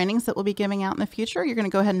upcoming trainings that we'll be giving out in the future, you're going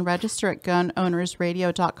to go ahead and register at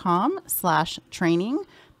gunownersradio.com/training,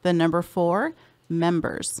 the number 4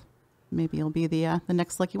 members. Maybe you'll be the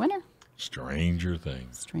next lucky winner. Stranger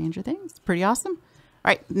Things. Stranger Things. Pretty awesome. All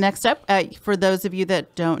right, next up, for those of you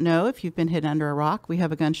that don't know, if you've been hidden under a rock, we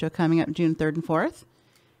have a gun show coming up June 3rd and 4th.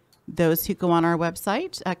 Those who go on our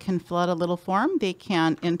website can fill out a little form. They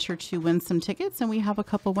can enter to win some tickets, and we have a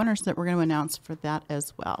couple winners that we're going to announce for that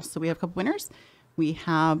as well. So we have a couple winners. We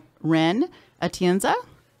have Ren Atienza,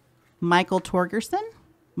 Michael Torgerson,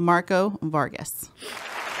 Marco Vargas.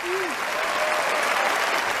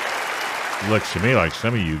 Looks to me like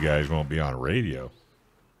some of you guys won't be on radio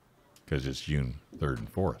because it's June 3rd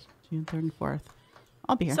and 4th. June 3rd and 4th.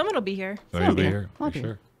 I'll be here. Someone will be here. So you'll be here. I'll For be sure.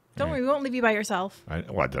 here. Don't worry, we won't leave you by yourself. Well, it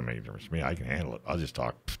doesn't make a difference to me. I can handle it. I'll just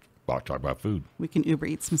talk about food. We can Uber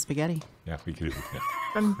eat some spaghetti. Yeah, we could. Yeah.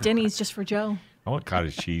 From Denny's just for Joe. I want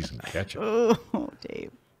cottage cheese and ketchup. Oh,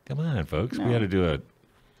 Dave. Come on, folks. No. We had to do a.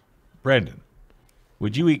 Brendan,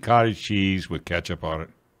 would you eat cottage cheese with ketchup on it?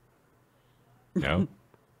 No?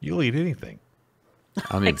 You'll eat anything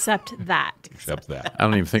I mean, Except that. except that. I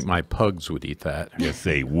don't even think my pugs would eat that. Yes,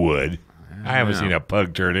 they would. I haven't seen a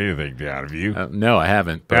pug turn anything down. Have you? No, I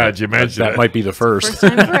haven't. But How'd you mention that it? might be the first. First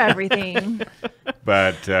time for everything.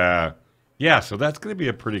 But, yeah, so that's going to be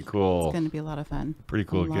a pretty cool. It's going to be a lot of fun. Pretty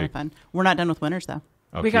cool A lot gig. of fun. We're not done with winners, though.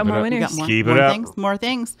 I'll We keep got it more up. winners. We got more, Keep it more up. things. More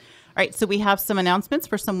things. All right, so we have some announcements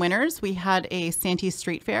for some winners. We had a Santee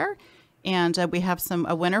Street Fair, and we have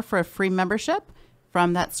a winner for a free membership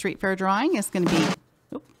from that street fair drawing. It's going to be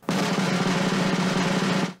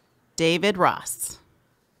David Ross.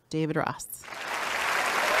 David Ross.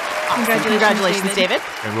 Awesome. Congratulations, David.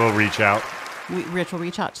 And we'll reach out. Rich will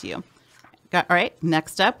reach out to you. All right,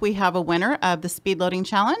 next up, we have a winner of the Speed Loading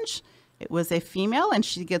Challenge. It was a female, and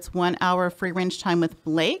she gets 1 hour of free range time with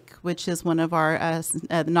Blake, which is one of our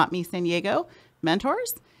Not Me San Diego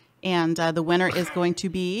mentors. And the winner is going to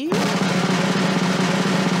be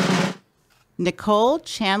Nicole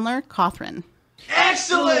Chandler Cothran.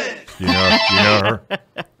 You know her?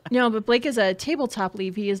 No, but Blake is a tabletop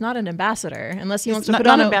leave. He is not an ambassador unless he wants to Not put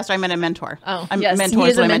on an a ambassador, I meant a mentor. Oh, I'm yes, mentor he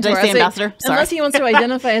is is a what I meant. Did I mentor. say So ambassador? Sorry. unless he wants to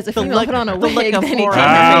identify as a female, look- put on a the look wig, of then he horror.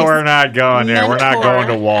 can. We're not going there. We're not going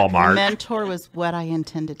to Walmart. Mentor was what I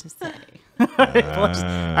intended to say. All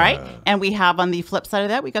right. And we have on the flip side of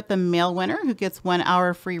that, we got the male winner who gets 1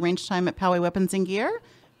 hour free range time at Poway Weapons and Gear.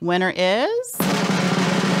 Winner is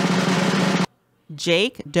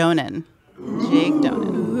Jake Donan. Jake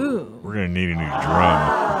Donan. We're going to need a new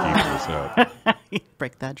drum to keep this up.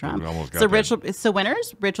 Break that drum. We almost got So that.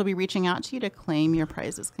 Winners, Rich will be reaching out to you to claim your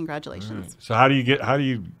prizes. Congratulations. So how do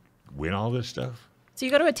you win all this stuff? So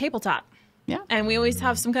you go to a tabletop. Yeah. And we always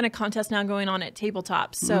have some kind of contest now going on at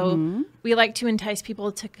tabletops. So we like to entice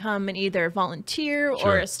people to come and either volunteer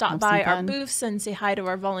or stop Have by some our fun. booths and say hi to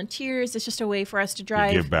our volunteers. It's just a way for us to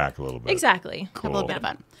drive. Give back a little bit. Exactly. Have a little bit of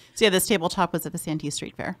fun. So yeah, this tabletop was at the Santee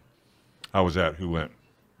Street Fair. How was that? Who went?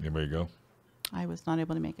 Anybody go? I was not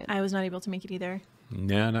able to make it. I was not able to make it either.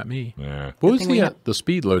 No, not me. Yeah. What was thing we the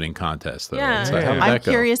speed loading contest, though? Yeah. How did I'm that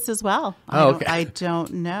go? curious as well. Oh, okay. I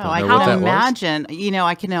don't know. Don't I know what that can was? imagine.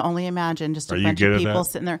 I can only imagine just a Are you bunch good of at people that?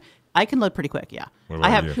 sitting there. I can load pretty quick. Yeah. What about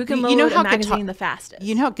I have. you? Who can you load know a how magazine the fastest?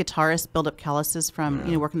 You know how guitarists build up calluses from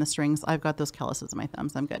working the strings. I've got those calluses in my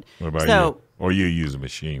thumbs. I'm good. What about so, you? Or you use a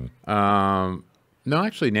machine? No,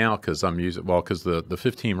 actually now because I'm using because the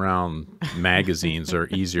 15-round magazines are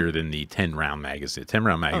easier than the 10-round magazine.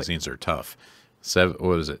 10-round magazines are tough.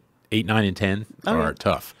 What is it? 8, 9, and 10 are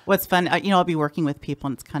tough. What's fun? I'll be working with people,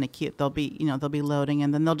 and it's kind of cute. They'll be loading,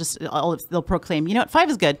 and then they'll proclaim, 5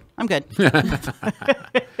 is good. I'm good. You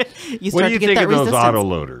What start do you to get think that of those resistance. auto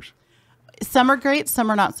loaders? Some are great, some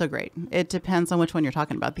are not so great. It depends on which one you're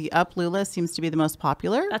talking about. The Up Lula seems to be the most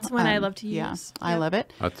popular. That's one I love to use. Yeah, I Yep. love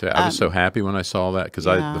it. I'll tell you, I was so happy when I saw that because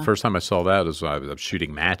yeah. the first time I saw that was I was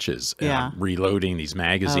shooting matches and Yeah. I'm reloading these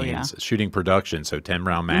magazines, yeah. shooting production, so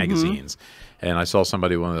 10-round magazines. And I saw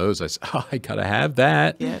somebody one of those. I said, "Oh, I gotta have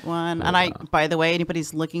that." Get one. And by the way,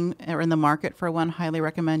 anybody's looking or in the market for one, highly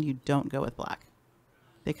recommend you don't go with black.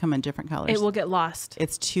 They come in different colors. It will get lost.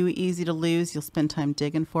 It's too easy to lose. You'll spend time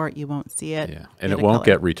digging for it. You won't see it. Yeah, and it won't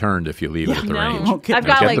get returned if you leave it at the range. I've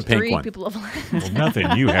got Get like the pink 3 one. people have left. Well,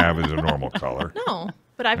 nothing you have is a normal color. No,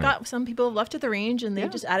 but I've got some people have left at the range and they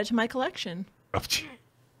just added to my collection.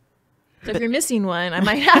 So if you're missing one, I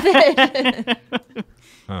might have it.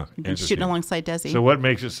 Huh, You've been shooting alongside Desi. So what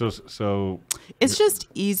makes it so? It's just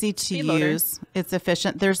easy to Speed loader. use. It's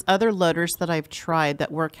efficient. There's other loaders that I've tried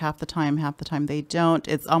that work half the time they don't.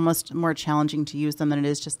 It's almost more challenging to use them than it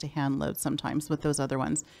is just to hand load sometimes with those other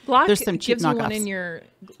ones. Glock There's some cheap gives you one knockoffs. in your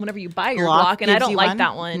whenever you buy your Glock Glock, and I gives don't you like one?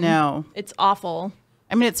 that one. No. It's awful.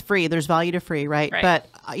 I mean, it's free. There's value to free, right? Right. But,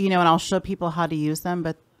 and I'll show people how to use them,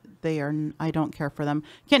 but I don't care for them.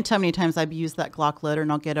 Can't tell how many times I've used that Glock loader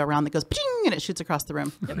and I'll get a round that goes ping and it shoots across the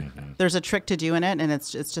room. There's a trick to doing it, and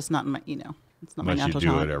it's just not my, it's not my Unless you natural do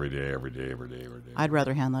talent. it every day. I'd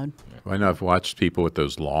rather hand load. I know I've watched people with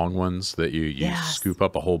those long ones that you Yes. scoop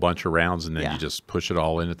up a whole bunch of rounds and then Yeah. you just push it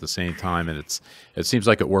all in at the same time, and it seems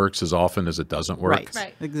like it works as often as it doesn't work.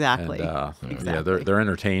 Right. Exactly. And, Exactly. yeah, they're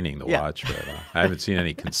entertaining to Yeah. watch, but I haven't seen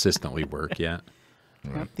any consistently work yet.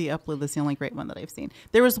 Yep, the upload is the only great one that I've seen.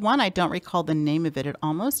 There was one, I don't recall the name of it. It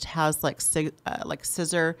almost has like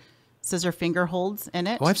scissor finger holds in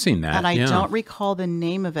it. Oh, I've seen that, And I yeah. don't recall the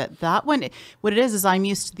name of it. That one, what it is I'm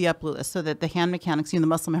used to the upload list, so that the hand mechanics, the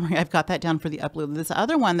muscle memory, I've got that down for the upload. This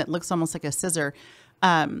other one that looks almost like a scissor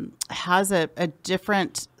has a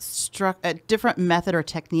different method or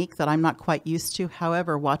technique that I'm not quite used to.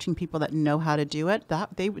 However, watching people that know how to do it,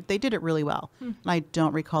 they did it really well. And I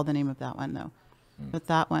don't recall the name of that one though. But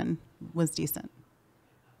that one was decent.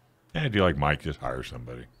 Yeah, do you like Mike? Just hire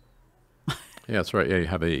somebody. Yeah, that's right. Yeah, you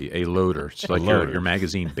have a loader. It's like loader. your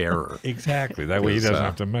magazine bearer. Exactly. That way he doesn't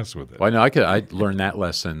have to mess with it. Well, I know I learned that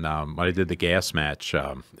lesson when I did the gas match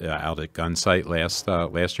out at Gunsight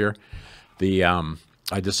last year.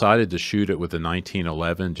 I decided to shoot it with a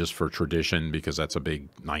 1911 just for tradition, because that's a big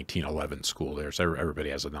 1911 school there. So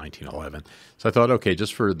everybody has a 1911. So I thought, okay,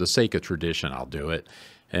 just for the sake of tradition, I'll do it.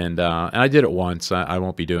 And I did it once. I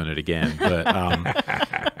won't be doing it again. But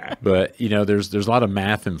but there's a lot of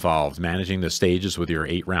math involved. Managing the stages with your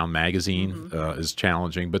 8-round magazine is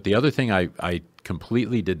challenging. But the other thing I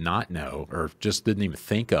completely did not know, or just didn't even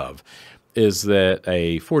think of, is that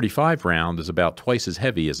a 45 round is about twice as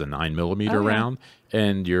heavy as a 9mm round,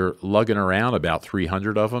 and you're lugging around about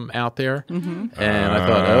 300 of them out there. And I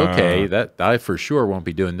thought, okay, that I for sure won't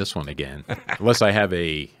be doing this one again, unless I have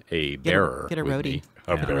a bearer. Get a with roadie. me.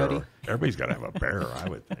 A Yeah. bearer. Everybody's got to have a bearer, I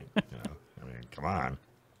would think. I mean, come on.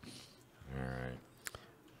 All right.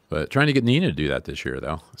 But trying to get Nina to do that this year,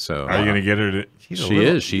 though. So Are you going to get her to? She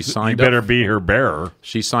is. She signed You better up. be her bearer.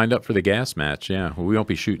 She signed up for the gas match. Yeah, well, we won't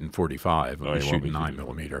be shooting 45. We'll Oh, be you won't shooting be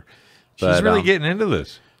 9mm. She's really getting into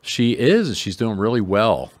this. She is, and she's doing really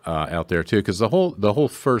well out there too. Because the whole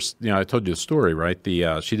first, I told you the story, right?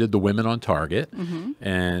 She did the women on target,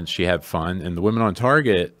 and she had fun. And the women on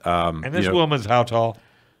target, And this woman's how tall?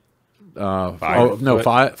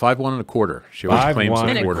 5'1" and a quarter. She always 5'1" claims and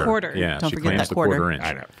the a quarter. quarter. Yeah, Don't she forget claims that the quarter. quarter inch.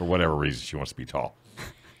 I know. For whatever reason, she wants to be tall.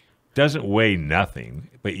 Doesn't weigh nothing,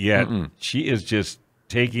 but yet she is just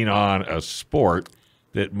taking on a sport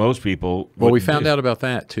that most people. Well, we wouldn't found do. out about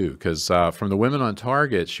that too, because from the women on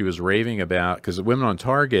target, she was raving about, because the women on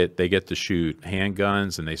target, they get to shoot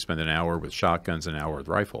handguns and they spend an hour with shotguns, an hour with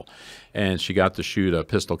rifle, and she got to shoot a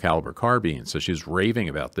pistol caliber carbine. So she was raving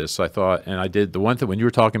about this. So I thought, and I did the one thing when you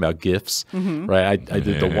were talking about gifts, right? I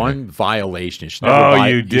did the one violation. You should never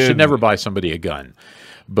you you did. should never buy somebody a gun.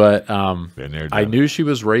 But Been there, I done knew she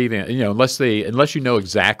was raving. Unless you know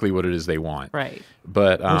exactly what it is they want, Right.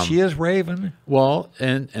 But Well, she is raving. well,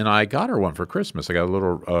 and I got her one for Christmas. I got a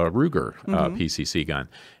little Ruger PCC gun,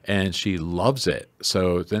 and she loves it.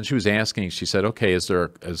 So then she was asking. She said, "Okay,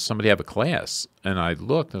 does somebody have a class?" And I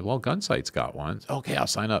looked, and well, Gunsight's got one. Okay, I'll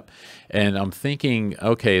sign up. And I'm thinking,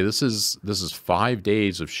 okay, this is 5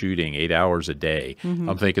 days of shooting, 8 hours a day.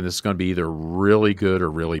 I'm thinking this is going to be either really good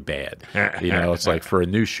or really bad. It's like for a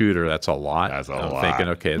new shooter, that's a lot. That's a I'm lot. thinking,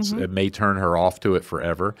 okay, it may turn her off to it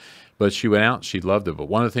forever. But she went out and she loved it. But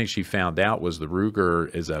one of the things she found out was the Ruger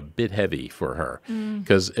is a bit heavy for her,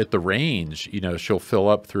 because at the range, she'll fill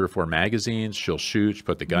up 3 or 4 magazines. She'll shoot, she'll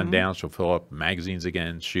put the gun down, she'll fill up magazines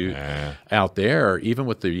again, shoot. Out there, even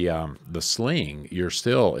with the sling,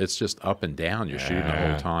 it's just up and down. You're shooting the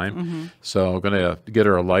whole time. So I'm going to get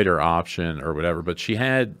her a lighter option or whatever. But she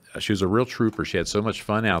was a real trooper. She had so much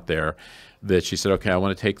fun out there. that she said, okay, I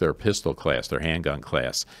want to take their pistol class, their handgun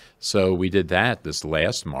class. So we did that this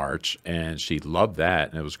last March, and she loved that,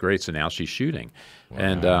 and it was great. So now she's shooting. Wow.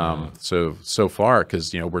 And so far,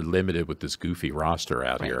 because we're limited with this goofy roster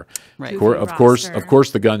out here. Right. Of course,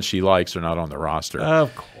 the guns she likes are not on the roster.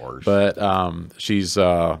 Of course. But she's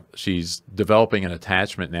developing an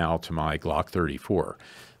attachment now to my Glock 34.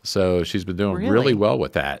 So she's been doing really well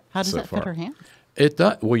with that. How does so that far. fit her hands? It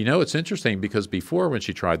does. Well, it's interesting because before when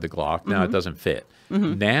she tried the Glock, now it doesn't fit.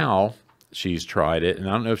 Now she's tried it, and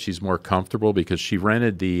I don't know if she's more comfortable because she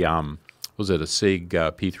rented the was it a SIG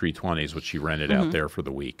P320s, which she rented out there for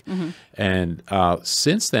the week. And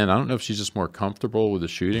since then, I don't know if she's just more comfortable with the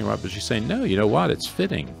shooting, but she's saying, no, you know what? It's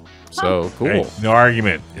fitting. So cool. Hey, no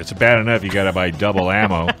argument. It's bad enough you got to buy double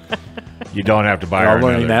ammo. You don't have to buy her I'm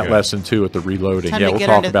learning another that gun. lesson, too, with the reloading. Time Yeah, to we'll get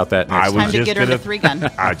her talk to- about that next I was Time to just get her to gonna- 3-gun.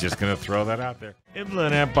 I was just going to throw that out there.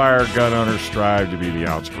 Inland Empire gun owners strive to be the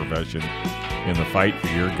ounce profession in the fight for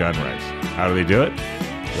your gun rights. How do they do it?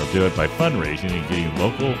 They'll do it by fundraising and getting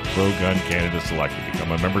local pro-gun candidates selected.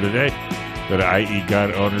 Become a member today. Go to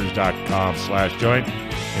iegunowners.com/join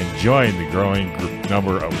and join the growing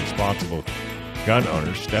number of responsible gun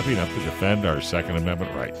owners stepping up to defend our Second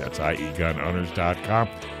Amendment right. That's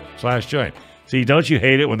iegunowners.com/join. See, don't you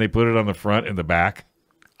hate it when they put it on the front and the back?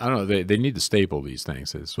 I don't know. They need to staple these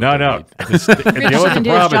things. Is what No, they no. need. Rich didn't do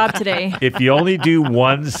his job today. If you only do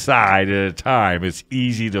one side at a time, it's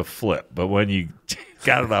easy to flip. But when you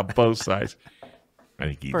got it on both sides, I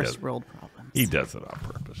think he First does. world problems. He does it on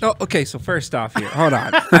purpose. Oh, okay. So first off, here, hold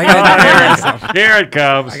on. I gotta defend myself. Here it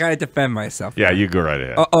comes. I gotta defend myself. Yeah, you go right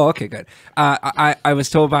ahead. Oh, okay, good. I was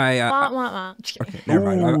told by. Wah, wah, wah. Okay,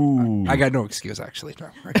 never mind. I got no excuse actually. No,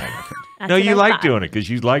 okay. That's No, what you I like thought. doing it because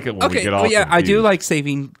you like it when we Okay, get all well, yeah, I do confused. like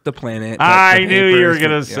saving the planet. I the knew you were papers,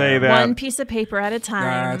 going to say that. One piece of paper at a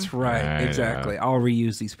time. That's right, I exactly. know. I'll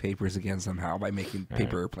reuse these papers again somehow by making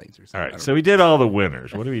paper airplanes or All something. I right, don't so we did all the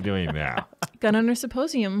winners. What are we doing now? Gun owner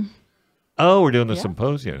symposium. Oh, we're doing the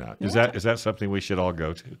symposium now. Is that something we should all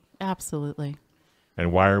go to? Absolutely.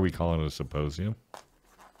 And why are we calling it a symposium?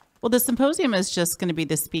 Well, the symposium is just going to be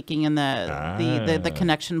the speaking and the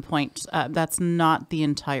connection point. That's not the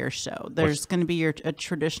entire show. There's going to be a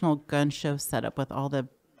traditional gun show setup with all the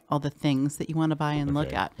things that you want to buy and look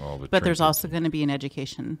Okay, at. all the But there's trinkets also going to be an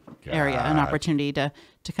education area, an Gotcha. opportunity to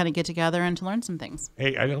kind of get together and to learn some things.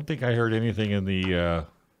 Hey, I don't think I heard anything in the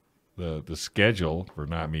schedule for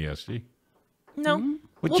NOTMESD. No,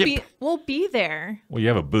 Would we'll you- be there. Well, you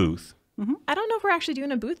have a booth. I don't know if we're actually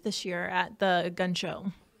doing a booth this year at the gun show.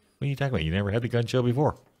 What are you talking about? You never had the gun show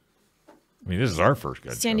before. I mean, this is our first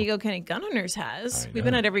gun San show. Diego County Gun Owners has. I We've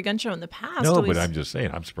been know. at every gun show in the past. No, always- but I'm just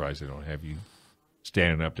saying, I'm surprised they don't have you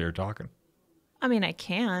standing up there talking. I mean, I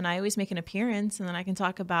can. I always make an appearance, and then I can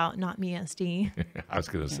talk about not me SD. I was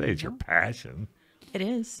going to say, it's your passion. It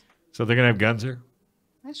is So they're going to have guns there?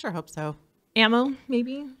 I sure hope so. ammo,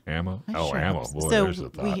 maybe. Ammo? I Oh, sure ammo. hope so. Boy, So there's the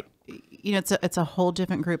thought. it's a whole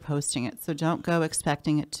different group hosting it. So don't go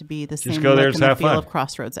expecting it to be the same go there look and and the have feel fun. of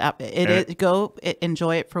Crossroads.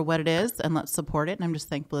 Enjoy it for what it is, and let's support it. And I'm just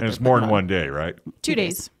thankful. That And it's they're more putting than it on. one day, right? 2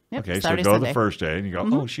 days. Yep, Okay, Saturday, so go Sunday. the first day and you go,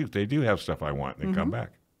 oh, shoot, they do have stuff I want. And then come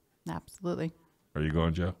back. Absolutely. Are you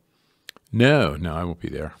going, Joe? No, I won't be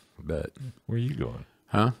there. But Where are you going?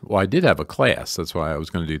 huh? Well, I did have a class. That's why I was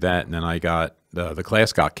going to do that, and then I got the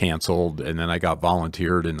class got canceled, and then I got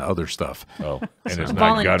volunteered in other stuff. Oh, and it's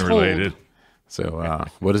not gun Voluntold. related. So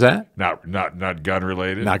what is that? Not gun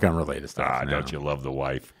related. Not gun related stuff. Ah, no. don't you love the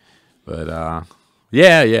wife? But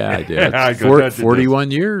yeah, I did. I go, don't you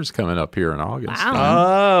 41 years coming up here in August.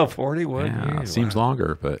 Wow. Oh, 41 Yeah, years. seems Wow.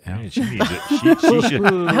 longer, but yeah. Man, she needs it. She should.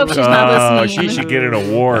 I hope she's not listening. She should get an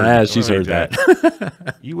award. Yeah, she's Let me heard tell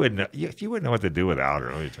that. You wouldn't. You wouldn't know what to do without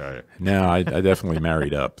her. Let me tell you. No, I definitely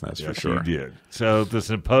married up. That's for Yes, sure. you did. So the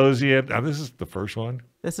symposium. Now this is the first one.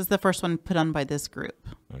 This is the first one put on by this group.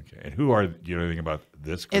 Okay. And who are? Do you know anything about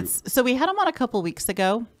this group? So we had them on a couple weeks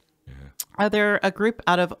ago. They're a group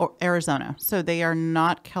out of Arizona, so they are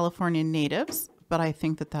not California natives, but I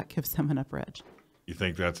think that gives them an upper edge. You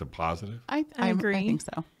think that's a positive? I agree. I think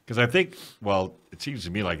so. Because I think, well, it seems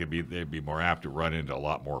to me like they'd be more apt to run into a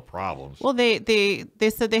lot more problems. Well, they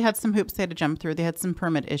said they had some hoops they had to jump through. They had some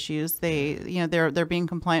permit issues. They're being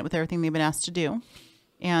compliant with everything they've been asked to do,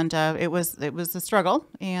 and it was a struggle,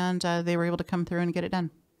 and they were able to come through and get it done.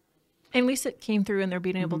 At least it came through and they're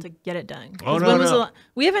being able to get it done. Oh, 'Cause no, when was no.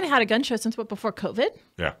 we haven't had a gun show since before COVID?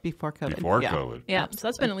 Yeah. Before COVID. Before Yeah. COVID. Yeah. So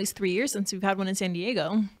that's been at least 3 years since we've had one in San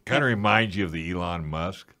Diego. Kind of reminds you of the Elon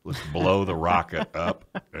Musk. Let's blow the rocket up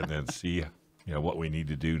and then see, what we need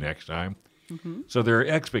to do next time. So their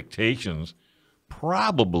expectations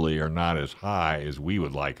probably are not as high as we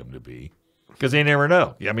would like them to be. Because they never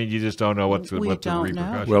know. I mean, you just don't know what the don't know.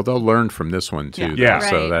 repercussions. Well, they'll learn from this one too. Yeah. though,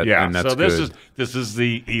 so Right. that and that's so this good. is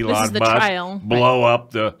the Elon This is the Musk trial. blow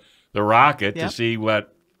up the rocket Yep. to see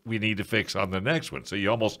what we need to fix on the next one. So you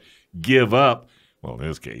almost give up. Well, in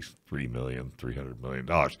this case, $300 million.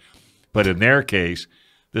 But in their case,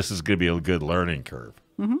 this is going to be a good learning curve.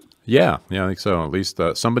 Yeah, I think so. At least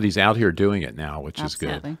somebody's out here doing it now, which is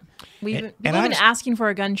Absolutely. good. We've And been I'm- asking for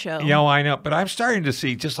a gun show. I know, but I'm starting to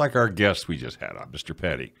see, just like our guest we just had on, Mr.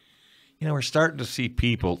 Petty, we're starting to see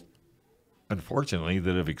people, unfortunately,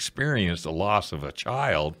 that have experienced the loss of a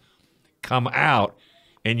child come out,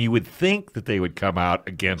 and you would think that they would come out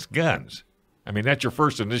against guns. I mean, that's your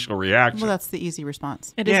first initial reaction. Well, that's the easy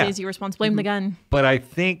response. It is Yeah. an easy response. Blame the gun. But I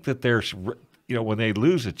think that there's, when they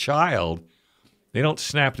lose a child, they don't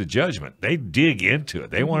snap to judgment. They dig into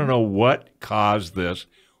it. They want to know what caused this.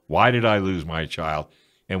 Why did I lose my child?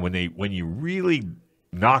 And when you really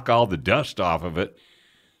knock all the dust off of it,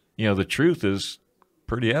 the truth is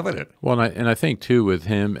pretty evident. Well, and I think too with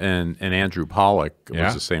him and Andrew Pollock Yeah.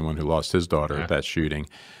 was the same one who lost his daughter at that shooting.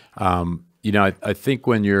 I think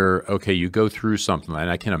when you go through something, and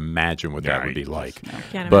I can imagine what that would be like.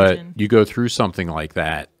 Can't But imagine. you go through something like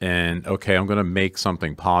that, and I'm going to make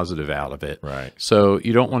something positive out of it. Right. So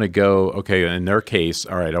you don't want to go, in their case,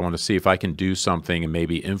 all right, I want to see if I can do something and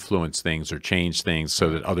maybe influence things or change things so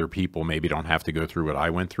that other people maybe don't have to go through what I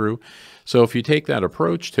went through. So if you take that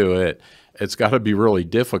approach to it, it's got to be really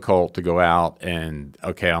difficult to go out and,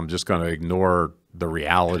 I'm just going to ignore the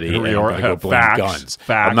reality and I'm going to go blame Facts. guns.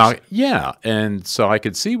 Facts. And so I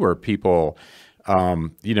could see where people,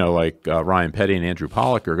 like Ryan Petty and Andrew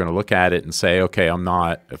Pollock are going to look at it and say,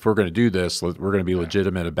 if we're going to do this, we're going to be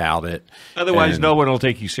legitimate about it. Otherwise, And- no one will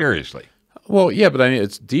take you seriously. Well, yeah, but I mean,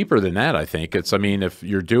 it's deeper than that, I think. If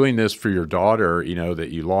you're doing this for your daughter, that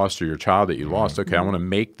you lost or your child that you lost, I want to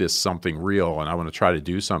make this something real and I want to try to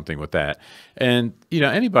do something with that. And,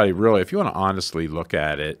 anybody really, if you want to honestly look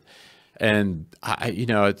at it, and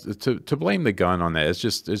to blame the gun on that, it's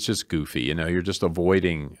just goofy. You're just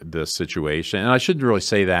avoiding the situation. And I shouldn't really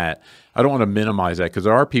say that. I don't want to minimize that because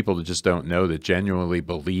there are people that just don't know, that genuinely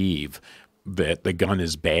believe that the gun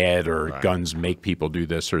is bad or guns make people do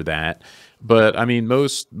this or that. But I mean,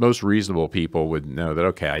 most reasonable people would know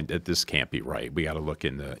that this can't be right. We got to look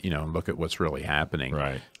into look at what's really happening.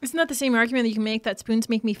 Right. Isn't that the same argument that you can make that spoons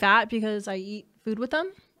make me fat because I eat food with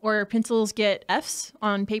them? Or pencils get Fs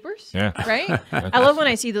on papers? Yeah. Right? I love when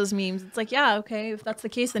I see those memes. It's like, if that's the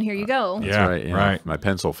case, then here you go. Yeah. That's right. Right. My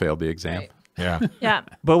pencil failed the exam. Right. Yeah. Yeah.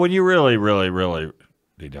 But when you really, really, really,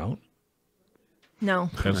 they don't. No.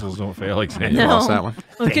 Pencils don't fail exams. No. Lost that one?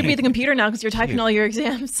 Well, it could be the computer now because you're typing all your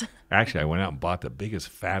exams. Actually, I went out and bought the biggest,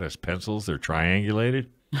 fattest pencils. They're triangulated.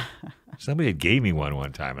 Somebody had gave me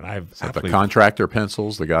one time, and I've The contractor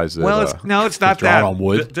pencils, the guys that it's not drawn that. on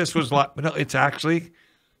wood. This was like it's actually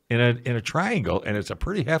in a triangle, and it's a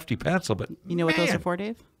pretty hefty pencil. But You know what those man, are for,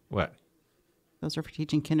 Dave? What Those are for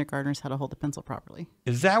teaching kindergartners how to hold the pencil properly.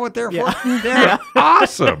 is that? What they're for? They're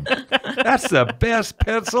awesome. That's the best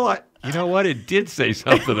pencil. You know what? It did say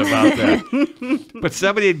something about that. But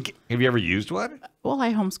somebody have you ever used one? Well,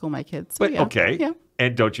 I homeschool my kids. So But yeah. okay. Yeah.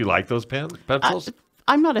 And don't you like those pencils?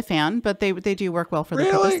 I'm not a fan, but they do work well for the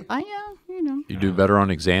Really? purpose. You do better on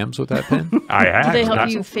exams with that pen? I have. Do they help Not-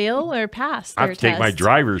 you fail or pass I their have to take my test?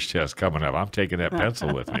 driver's test coming up. I'm taking that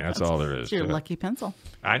pencil with me. That's all there is. It's your to it. lucky pencil.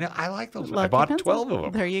 I know. I like those. I Lucky bought pencil. 12 of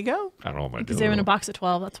them. There you go. I don't know what I'm Because doing. they're in a box of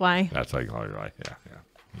 12. That's why. That's like, all right.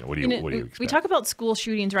 Yeah. What do You you know, what do you we expect? talk about school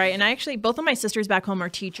shootings, right? And I actually, both of my sisters back home are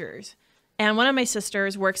teachers. And one of my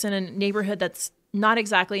sisters works in a neighborhood that's not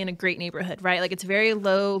exactly in a great neighborhood, right? Like it's very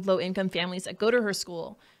low income families that go to her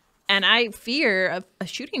school. And I fear of a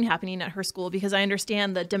shooting happening at her school because I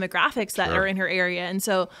understand the demographics that are in her area. And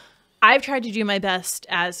so I've tried to do my best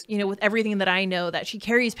as, with everything that I know, that she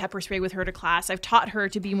carries pepper spray with her to class. I've taught her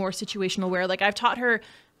to be more situational aware. Like I've taught her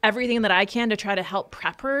everything that I can to try to help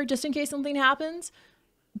prep her just in case something happens.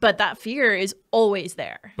 But that fear is always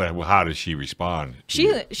there. But how does she respond? She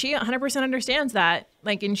 100% understands that.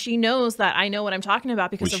 Like, and she knows that I know what I'm talking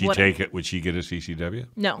about because Would of she what. take it? Would she get a CCW?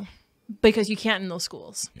 No, because you can't in those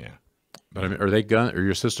schools. Yeah. But I mean, are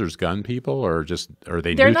your sisters gun people, or are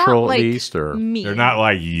they They're neutral not like at least, or me. They're not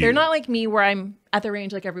like you. They're not like me where I'm at the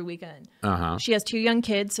range like every weekend. Uh-huh. She has 2 young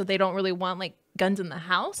kids, so they don't really want like guns in the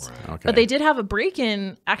house. Okay. But they did have a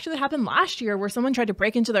break-in. Actually, that happened last year where someone tried to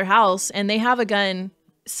break into their house and they have a gun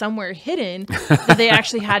somewhere hidden that they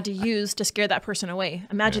actually had to use to scare that person away.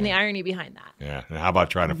 Imagine the irony behind that. Yeah. And how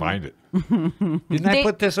about trying to find it? Didn't I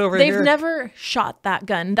put this over They've here? never shot that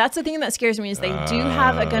gun. That's the thing that scares me is they do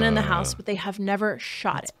have a gun in the house, but they have never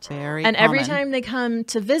shot it. Very and every common. time they come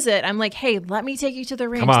to visit, I'm like, hey, let me take you to the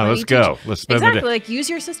range. Come on, Let let's me go. teach- Let's spend the day. Exactly. Like, use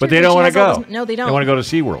your sister. But they because don't she want to has all go. this- No, they don't. They want to go to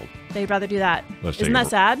SeaWorld. They'd rather do that. Let's take Isn't a that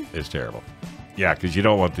sad? It's terrible. Yeah, because you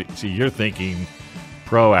don't want to see. You're thinking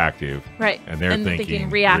proactive, Right. And they're thinking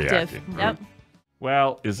reactive. Yep.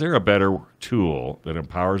 Well, is there a better tool that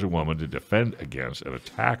empowers a woman to defend against an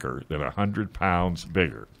attacker than 100 pounds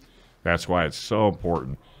bigger? That's why it's so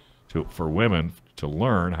important for women to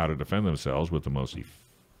learn how to defend themselves with the most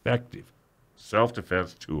effective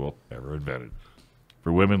self-defense tool ever invented.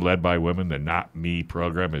 For women led by women, the Not Me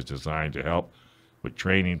program is designed to help with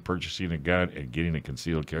training, purchasing a gun, and getting a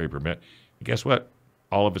concealed carry permit. And guess what?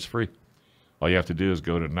 All of it's free. All you have to do is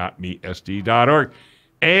go to notmesd.org.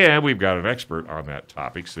 And we've got an expert on that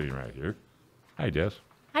topic sitting right here. Hi, Des.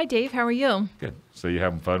 Hi, Dave. How are you? Good. So you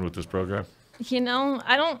having fun with this program?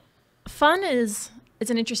 Fun is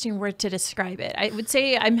an interesting word to describe it. I would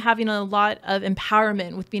say I'm having a lot of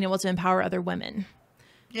empowerment with being able to empower other women.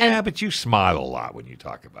 Yeah, but you smile a lot when you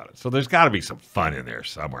talk about it. So there's got to be some fun in there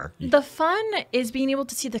somewhere. The fun is being able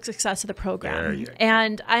to see the success of the program. There you go.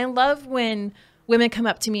 And I love when women come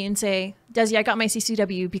up to me and say, Desi, I got my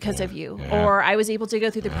CCW because of you. Yeah. Or I was able to go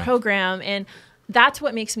through the program. And that's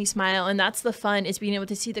what makes me smile. And that's the fun, is being able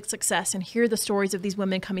to see the success and hear the stories of these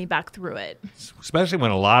women coming back through it. Especially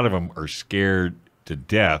when a lot of them are scared to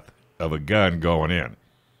death of a gun going in.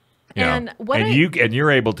 You know, and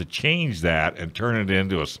you're able to change that and turn it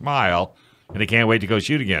into a smile, and they can't wait to go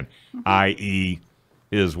shoot again, i.e.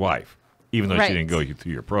 his wife, even though she didn't go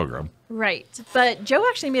through your program. Right. But Joe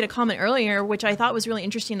actually made a comment earlier, which I thought was really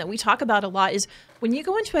interesting, that we talk about a lot, is when you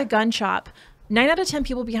go into a gun shop, 9 out of 10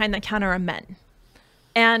 people behind that counter are men.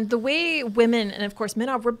 And the way women, and of course men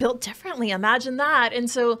are, we're built differently. Imagine that. And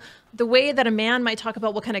so the way that a man might talk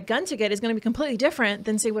about what kind of gun to get is going to be completely different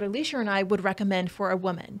than, say, what Alicia and I would recommend for a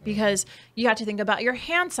woman. Because you have to think about your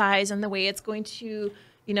hand size and the way it's going to,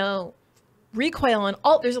 recoil and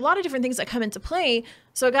all. There's a lot of different things that come into play.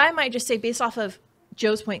 So a guy might just say, based off of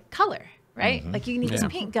Joe's point, color. Right? Like you need this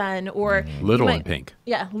pink gun or Little and pink.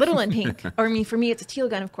 Yeah, little and pink. Or for me, it's a teal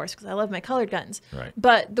gun, of course, because I love my colored guns. Right.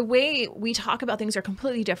 But the way we talk about things are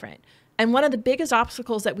completely different. And one of the biggest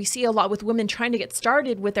obstacles that we see a lot with women trying to get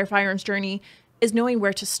started with their firearms journey is knowing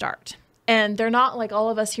where to start. And they're not like all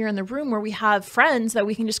of us here in the room where we have friends that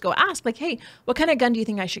we can just go ask, like, hey, what kind of gun do you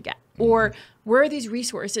think I should get? Or where are these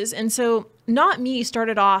resources? And so Not Me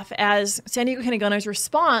started off as San Diego County Gunner's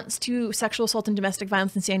response to sexual assault and domestic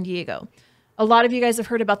violence in San Diego. A lot of you guys have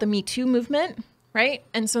heard about the Me Too movement, right?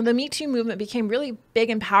 And so the Me Too movement became really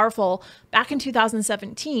big and powerful back in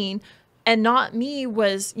 2017. And Not Me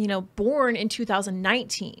was, born in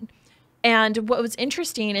 2019. And what was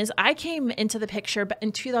interesting is I came into the picture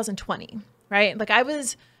in 2020, right? Like I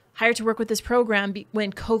was hired to work with this program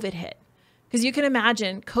when COVID hit. Because you can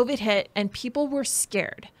imagine COVID hit and people were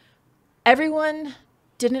scared. Everyone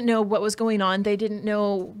didn't know what was going on. They didn't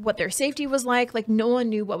know what their safety was like. Like no one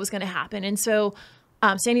knew what was going to happen. And so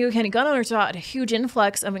San Diego County gun owners saw a huge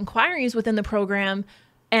influx of inquiries within the program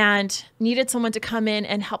and needed someone to come in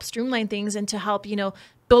and help streamline things and to help,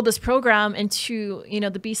 build this program into,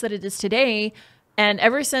 the beast that it is today. And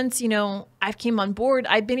ever since, I've came on board,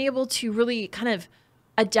 I've been able to really kind of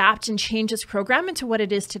adapt and change this program into what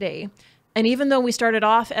it is today. And even though we started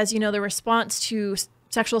off as, the response to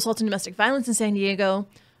sexual assault and domestic violence in San Diego,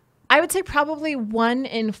 I would say probably 1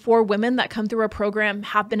 in 4 women that come through our program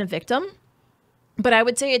have been a victim. But I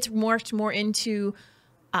would say it's morphed more into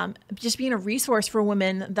just being a resource for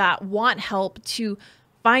women that want help to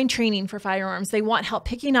find training for firearms. They want help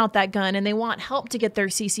picking out that gun and they want help to get their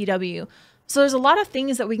CCW. So there's a lot of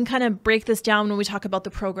things that we can kind of break this down when we talk about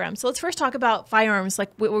the program. So let's first talk about firearms,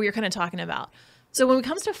 like what we were kind of talking about. So when it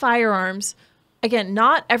comes to firearms, again,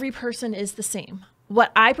 not every person is the same.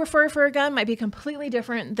 What I prefer for a gun might be completely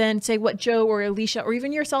different than, say, what Joe or Alicia or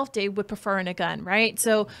even yourself, Dave, would prefer in a gun, right?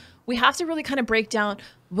 So we have to really kind of break down,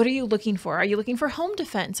 what are you looking for? Are you looking for home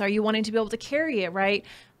defense? Are you wanting to be able to carry it, right?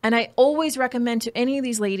 And I always recommend to any of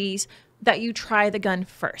these ladies that you try the gun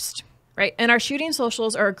first, right? And our shooting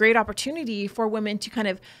socials are a great opportunity for women to kind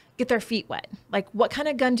of get their feet wet. Like, what kind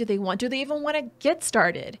of gun do they want? Do they even want to get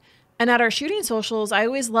started? And at our shooting socials, I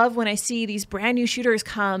always love when I see these brand new shooters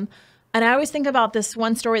come. And I always think about this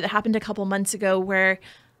one story that happened a couple months ago where,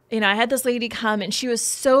 I had this lady come and she was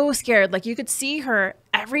so scared. Like you could see her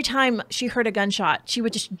every time she heard a gunshot, she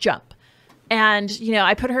would just jump. And, you know,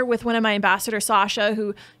 I put her with one of my ambassadors, Sasha,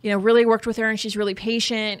 who, you know, really worked with her, and she's really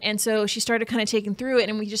patient. And so she started kind of taking through it,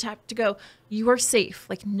 and we just have to go, you are safe.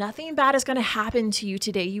 Like, nothing bad is going to happen to you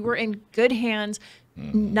today. You were in good hands.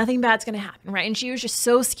 Nothing bad's going to happen, right? And she was just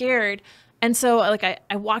so scared. And so, like,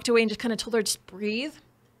 I walked away and just kind of told her, just breathe.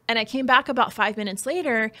 And I came back about 5 minutes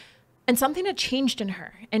later, and something had changed in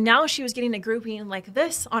her. And now she was getting a grouping like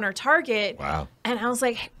this on her target. Wow. And I was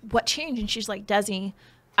like, hey, what changed? And she's like, Desi,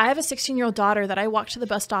 I have a 16-year-old daughter that I walk to the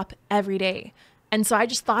bus stop every day. And so I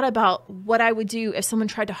just thought about what I would do if someone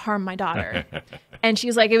tried to harm my daughter. And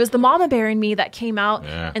she's like, it was the mama bear in me that came out.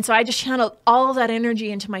 Yeah. And so I just channeled all of that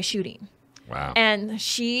energy into my shooting. Wow. And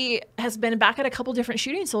she has been back at a couple different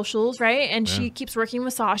shooting socials, right? And she keeps working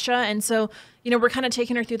with Sasha. And so, you know, we're kind of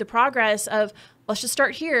taking her through the progress of, let's just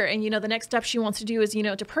start here. And, you know, the next step she wants to do is, you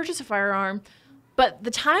know, to purchase a firearm. But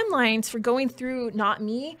the timelines for going through Not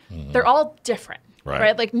Me, they're all different.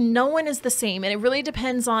 Right. Like, no one is the same. And it really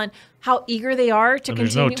depends on how eager they are to continue.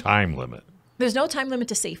 There's no time limit. There's no time limit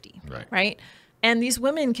to safety. Right. Right. And these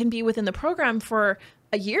women can be within the program for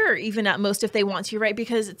a year, even at most, if they want to, right?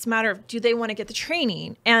 Because it's a matter of, do they want to get the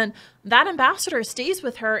training? And that ambassador stays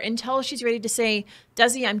with her until she's ready to say,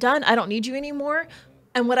 Desi, I'm done. I don't need you anymore.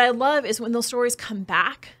 And what I love is when those stories come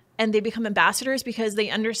back and they become ambassadors because they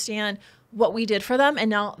understand what we did for them, and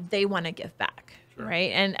now they want to give back. Sure.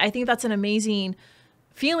 Right. And I think that's an amazing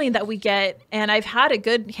feeling that we get. And I've had a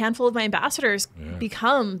good handful of my ambassadors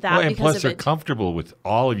become that. Well, and because plus of they're it. comfortable with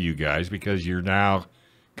all of you guys because you're now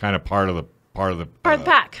kind of part of the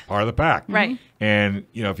pack. Part of the pack. Right. And,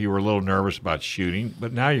 you know, if you were a little nervous about shooting,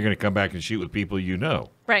 but now you're going to come back and shoot with people you know.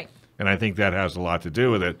 Right. And I think that has a lot to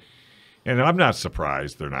do with it. And I'm not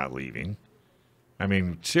surprised they're not leaving. I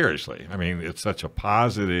mean, seriously. I mean, it's such a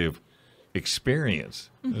positive experience.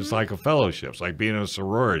 It's like a fellowship. It's like being in a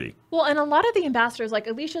sorority. Well, and a lot of the ambassadors, like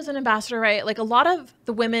Alicia's an ambassador, right? Like a lot of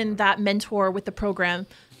the women that mentor with the program,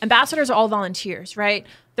 ambassadors are all volunteers, right?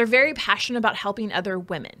 They're very passionate about helping other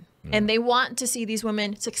women. And they want to see these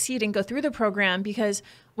women succeed and go through the program, because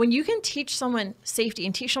when you can teach someone safety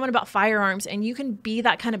and teach someone about firearms and you can be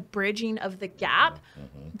that kind of bridging of the gap,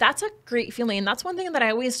 that's a great feeling. And that's one thing that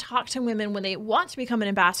I always talk to women when they want to become an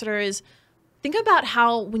ambassador is think about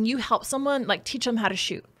how when you help someone, like teach them how to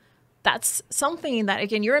shoot, that's something that,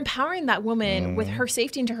 again, you're empowering that woman with her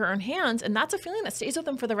safety into her own hands. And that's a feeling that stays with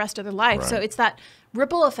them for the rest of their life. Right. So it's that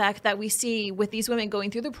ripple effect that we see with these women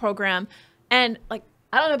going through the program. And like,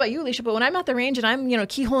 I don't know about you, Alicia, but when I'm at the range and I'm, you know,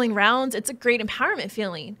 keyholing rounds, it's a great empowerment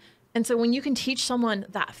feeling. And so when you can teach someone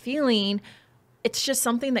that feeling, it's just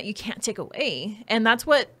something that you can't take away. And that's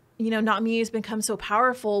what, you know, Not Me has become so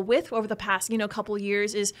powerful with over the past, you know, couple of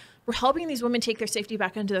years is we're helping these women take their safety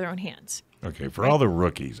back into their own hands. Okay, for all the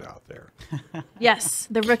rookies out there. Yes,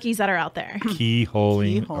 the rookies that are out there.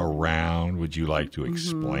 Keyholing around, would you like to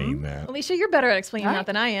explain that? Alicia, you're better at explaining that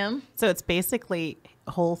than I am. So it's basically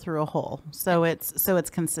hole through a hole. So it's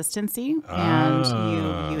consistency,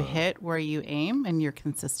 and you hit where you aim, and you're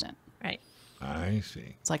consistent. Right. I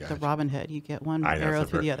see. It's like the Robin Hood. You get one I know, arrow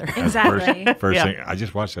it's through the other. Exactly. First thing, I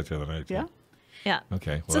just watched that the other night. Too. Yeah. Yeah.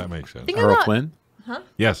 Okay, well, So that makes sense. think Earl about- Flynn?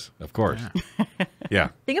 Yes, of course. Yeah.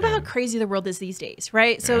 Think about how crazy the world is these days,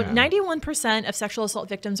 right? So Yeah. 91% of sexual assault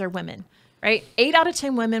victims are women, right? 8 out of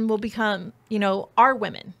 10 women will become, you know, are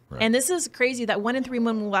women. Right. And this is crazy that 1 in 3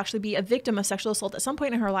 women will actually be a victim of sexual assault at some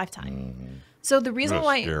point in her lifetime. So the reason What a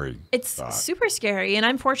why scary it's thought. super scary, and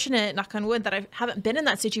I'm fortunate, knock on wood, that I haven't been in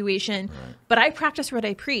that situation, but I practice what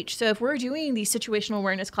I preach. So if we're doing these situational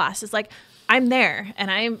awareness classes, like I'm there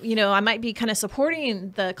and I'm, you know, I might be kind of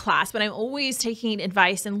supporting the class, but I'm always taking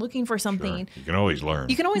advice and looking for something. Sure. You can always learn.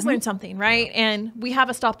 You can always learn something, right? And we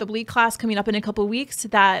have a Stop the Bleed class coming up in a couple of weeks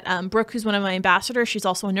that Brooke, who's one of my ambassadors, she's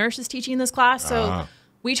also a nurse, is teaching this class. So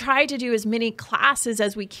we try to do as many classes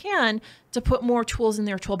as we can to put more tools in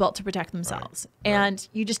their tool belt to protect themselves. Right. And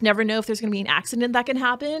you just never know if there's going to be an accident that can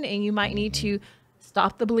happen, and you might need to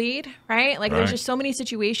stop the bleed, right? Like there's just so many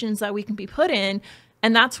situations that we can be put in.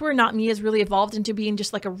 And that's where Not Me has really evolved into being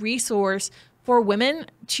just like a resource for women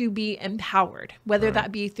to be empowered, whether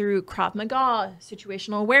that be through Krav Maga,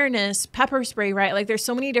 situational awareness, pepper spray, right? Like there's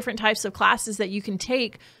so many different types of classes that you can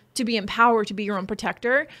take to be empowered, to be your own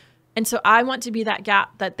protector. And so I want to be that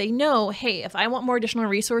gap that they know, hey, if I want more additional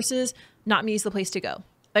resources, Not Me is the place to go.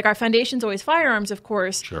 Like our foundation's always firearms, of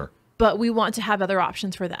course. Sure. But we want to have other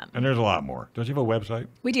options for them. And there's a lot more. Don't you have a website?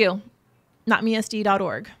 We do.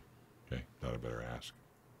 NOTMESD.org. Okay, thought I better ask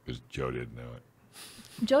because Joe didn't know it.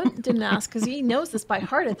 Joe didn't ask because he knows this by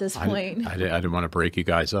heart at this point. I didn't want to break you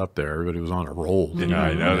guys up there. Everybody was on a roll. I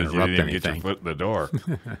know that you interrupt didn't even get your anything. foot in the door.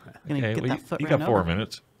 Gonna Okay, get well, that foot you ran got 4 over.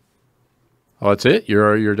 minutes. Oh, that's it?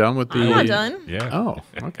 You're done with the... I'm not done. Yeah. Oh,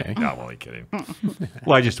 okay. No, I'm only kidding.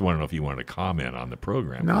 Well, I just want to know if you wanted to comment on the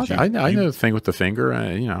program. No, 'cause you- I know the thing with the finger.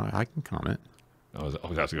 I can comment. I was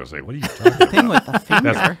going to say, what are you talking about? Thing with the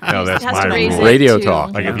finger. No, that's It has to my raise rule. it Radio to-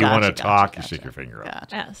 talk. Like if you Gotcha, want to gotcha, talk, you gotcha. stick your finger up.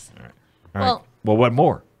 Gotcha. Yes. All right. Well, Well, what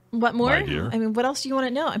more? What more? My dear. I mean, what else do you want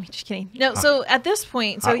to know? I mean, just kidding. No, so at this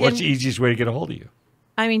point, so What's again, the easiest way to get a hold of you?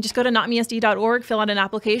 I mean, just go to NOTMESD.org, fill out an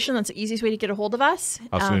application. That's the easiest way to get a hold of us.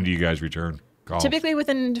 How soon do you guys return calls? Typically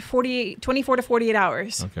within 24 to 48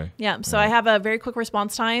 hours. Okay. Yeah. So I have a very quick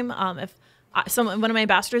response time. If one of my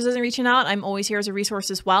ambassadors isn't reaching out, I'm always here as a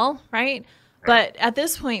resource as well. Right. But at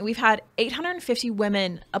this point, we've had 850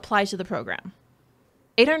 women apply to the program.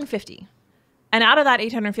 850. And out of that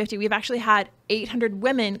 850, we've actually had 800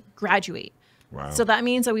 women graduate. Wow. So that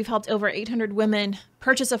means that we've helped over 800 women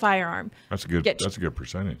purchase a firearm. That's a good. That's a good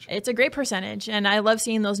percentage. It's a great percentage, and I love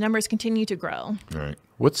seeing those numbers continue to grow. Right.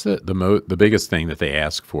 What's the biggest thing that they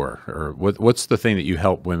ask for, or what's the thing that you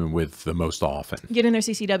help women with the most often? Getting their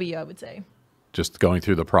CCW, I would say. Just going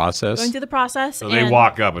through the process. Going through the process. So they and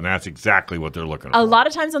walk up, and that's exactly what they're looking for. a lot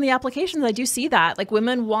of times on the applications, I do see that. Like,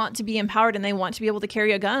 women want to be empowered, and they want to be able to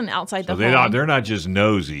carry a gun outside So the home. they're not just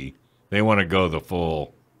nosy. They want to go the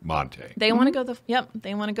full Monte. They want to go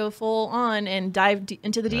they want to go full on and dive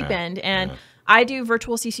into the deep Yeah, end. And yeah. I do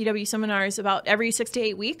virtual CCW seminars about every 6 to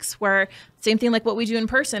 8 weeks, where same thing like what we do in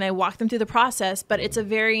person. I walk them through the process, but it's a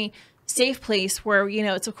very safe place where,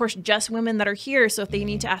 it's of course just women that are here. So if they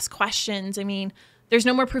need to ask questions, I mean, there's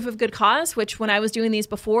no more proof of good cause, which when I was doing these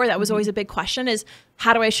before, that was always a big question is,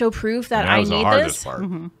 how do I show proof that I was need the hardest this? part.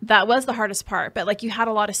 That was the hardest part. But like, you had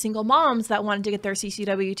a lot of single moms that wanted to get their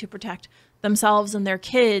CCW to protect themselves and their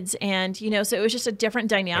kids. And, so it was just a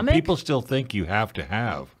different And dynamic. people still think you have to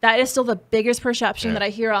have. That is still the biggest perception Yeah. that I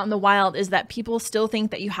hear out in the wild, is that people still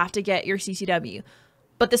think that you have to get your CCW.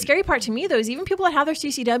 But the scary part to me, though, is even people that have their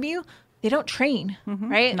CCW, they don't train,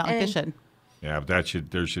 right? Not like they And should. Yeah, but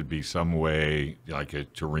there should be some way,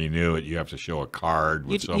 to renew it. You have to show a card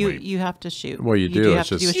with You have to shoot. Well, you do. have It's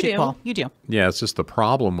to do a just- You shoot do. call. You do. Yeah, it's just the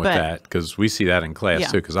problem with But- that, because we see that in class Yeah.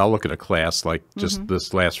 too. Because I'll look at a class like just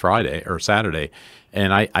this last Friday or Saturday,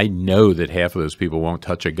 and I know that half of those people won't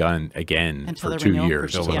touch a gun again Until for they 2 renew 'em for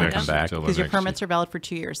years two until they years. come back. Until the Because your next permits are valid for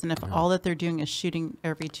 2 years. And if all that they're doing is shooting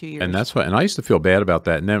every 2 years. And that's what. And I used to feel bad about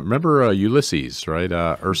that. And then remember Ulysses, right?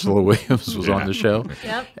 Ursula Williams was on the show,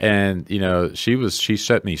 Yep. and she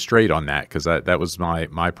set me straight on that, because that was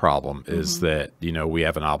my problem, is that we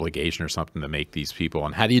have an obligation or something to make these people.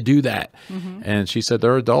 And how do you do that? And she said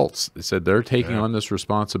they're adults. They said they're taking on this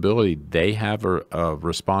responsibility. They have a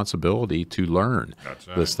responsibility to learn That's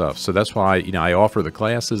right. this stuff. So that's why I offer the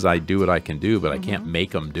classes. I do what I can do, but I can't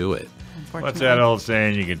make them do it. What's that old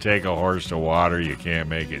saying? You can take a horse to water, you can't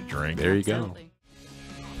make it drink. There you go. Absolutely.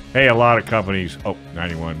 Hey, a lot of companies.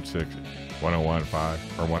 91.6,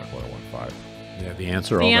 101.5, or 101.5. Yeah, the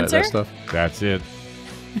answer, The all that answer? stuff. That's it.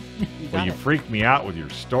 Well, you it. freaked me out with your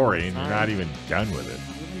story, and you're not even done with it.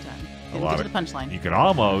 Even done. A Didn't lot get of to the punchline. You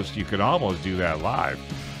could almost do that live.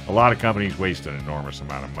 A lot of companies waste an enormous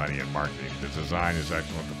amount of money in marketing. The design is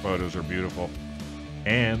excellent, the photos are beautiful,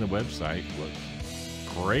 and the website looks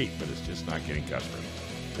great, but it's just not getting customers.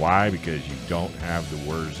 Why? Because you don't have the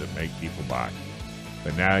words that make people buy.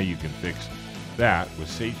 But now you can fix that with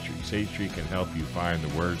Sage Tree. Sage Tree can help you find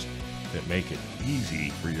the words that make it easy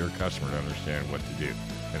for your customer to understand what to do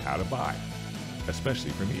and how to buy, especially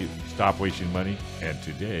from you. Stop wasting money, and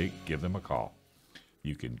today, give them a call.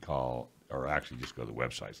 You can call, or actually just go to the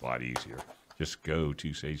website. It's a lot easier. Just go to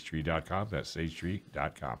sagetree.com. That's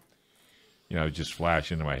sagetree.com. It just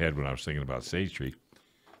flashed into my head when I was thinking about Sage Tree.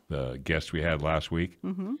 The guest we had last week,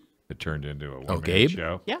 it turned into a one-man Gabe?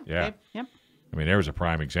 show. Yeah. Yeah. Gabe, yep. I mean, there was a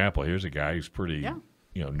prime example. Here's a guy who's pretty, Yeah.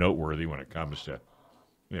 noteworthy when it comes to,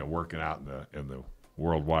 working out in the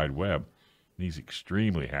World Wide Web. And he's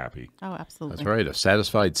extremely happy Oh, absolutely. That's right. A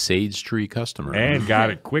satisfied Sage Tree customer. and got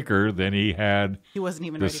it quicker than he had He wasn't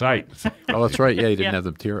even the ready for site. Oh, that's right. Yeah, he didn't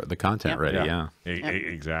Yeah. have the content ready. Yeah.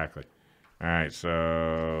 Exactly. All right,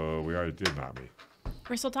 so we already did not me.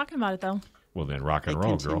 we're still talking about it, though. Well, then rock and It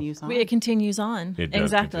roll, girl. continues on. It continues on. It does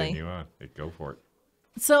exactly. continue on. Go for it.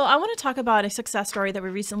 So I want to talk about a success story that we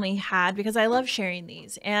recently had, because I love sharing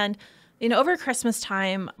these. And, over Christmas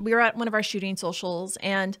time, we were at one of our shooting socials,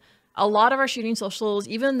 and a lot of our shooting socials,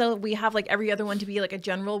 even though we have like every other one to be like a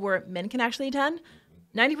general where men can actually attend,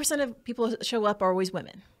 90% of people that show up are always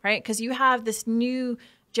women, right? Because you have this new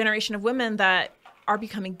generation of women that are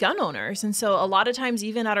becoming gun owners. And so a lot of times,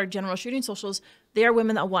 even at our general shooting socials, they are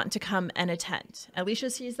women that want to come and attend. Alicia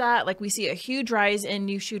sees that. Like, we see a huge rise in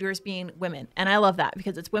new shooters being women. And I love that,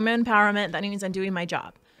 because it's women empowerment. That means I'm doing my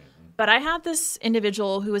job. But I had this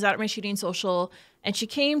individual who was out at my shooting social, and she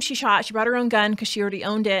came, she shot, she brought her own gun because she already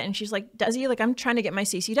owned it. And she's like, Desi, like, I'm trying to get my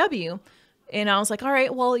CCW. And I was like, all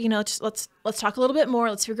right, well, you know, just let's talk a little bit more.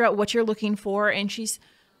 Let's figure out what you're looking for. And she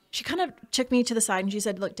kind of took me to the side and she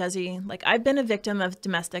said, look, Desi, like, I've been a victim of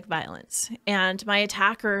domestic violence and my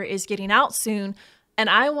attacker is getting out soon. And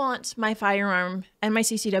I want my firearm and my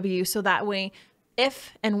CCW so that way,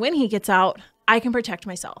 if and when he gets out, I can protect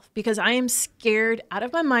myself, because I am scared out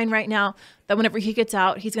of my mind right now that whenever he gets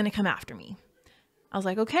out, he's going to come after me. I was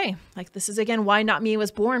like, okay, like, this is, again, why Not Me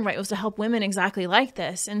was born, right? It was to help women exactly like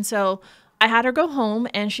this. And so I had her go home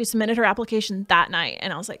and she submitted her application that night.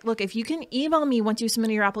 And I was like, look, if you can email me once you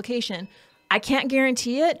submit your application, I can't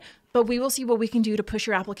guarantee it, but we will see what we can do to push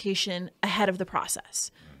your application ahead of the process,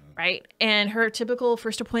 right? And her typical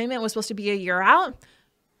first appointment was supposed to be a year out.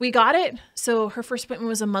 We got it. So her first appointment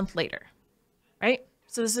was a month later, right?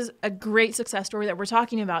 So this is a great success story that we're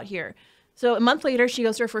talking about here. So a month later, she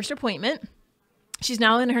goes to her first appointment. She's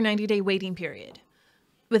now in her 90-day waiting period.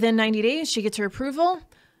 Within 90 days, she gets her approval.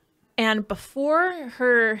 And before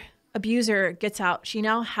her abuser gets out, she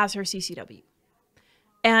now has her CCW.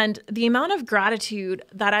 And the amount of gratitude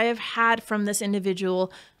that I have had from this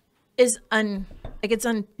individual is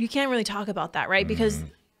you can't really talk about that, right? Because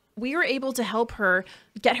we were able to help her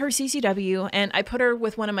get her CCW, and I put her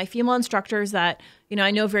with one of my female instructors that, you know,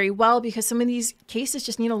 I know very well, because some of these cases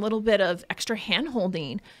just need a little bit of extra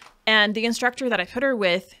hand-holding. And the instructor that I put her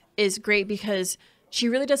with is great because she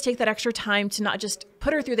really does take that extra time to not just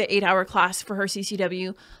put her through the 8-hour class for her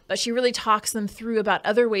CCW, but she really talks them through about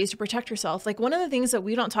other ways to protect herself. Like, one of the things that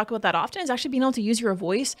we don't talk about that often is actually being able to use your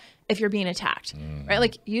voice if you're being attacked, right?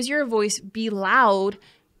 Like, use your voice, be loud,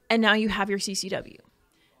 and now you have your CCW.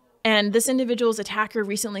 And this individual's attacker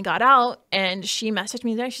recently got out, and she messaged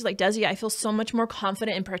me there. She's like, Desi, I feel so much more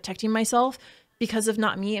confident in protecting myself because of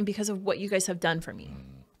Not Me and because of what you guys have done for me.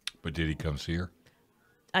 But did he come see her?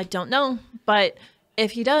 I don't know, but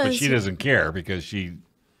if he does... But she doesn't care because she's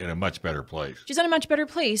in a much better place. She's in a much better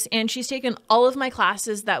place, and she's taken all of my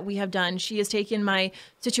classes that we have done. She has taken my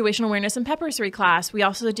situational awareness and pepperspray class. We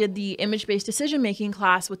also did the image-based decision-making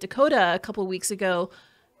class with Dakota a couple weeks ago.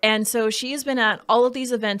 And so she has been at all of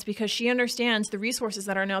these events because she understands the resources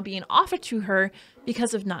that are now being offered to her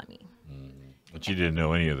because of Not Me. But she didn't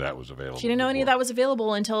know any of that was available. She didn't know any of that was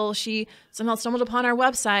available until she somehow stumbled upon our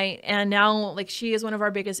website. And now, like, she is one of our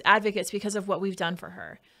biggest advocates because of what we've done for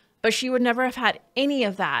her. But she would never have had any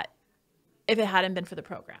of that if it hadn't been for the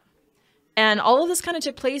program. And all of this kind of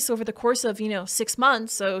took place over the course of, 6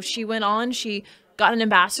 months. So she went on, she got an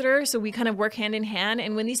ambassador. So we kind of work hand in hand.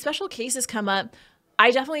 And when these special cases come up, I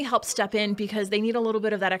definitely help step in because they need a little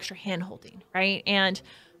bit of that extra hand holding, right? And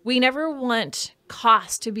we never want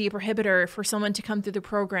cost to be a prohibitor for someone to come through the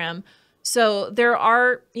program. So there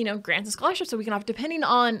are, grants and scholarships that we can offer depending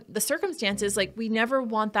on the circumstances. Like, we never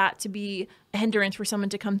want that to be a hindrance for someone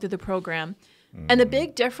to come through the program. And the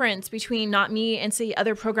big difference between Not Me and, say,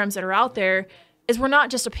 other programs that are out there is we're not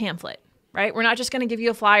just a pamphlet, right? We're not just going to give you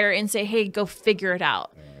a flyer and say, hey, go figure it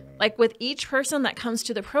out. Like, with each person that comes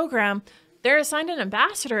to the program, they're assigned an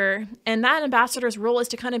ambassador, and that ambassador's role is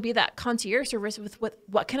to kind of be that concierge service with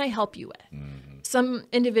what can I help you with? Some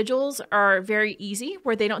individuals are very easy,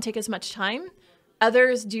 where they don't take as much time.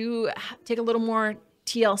 Others do take a little more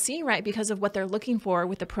TLC, right, because of what they're looking for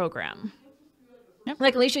with the program. Yep.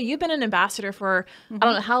 Like, Alicia, you've been an ambassador for I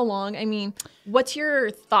don't know how long. I mean, what's your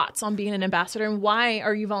thoughts on being an ambassador, and why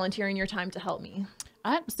are you volunteering your time to help me?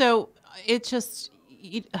 So it just...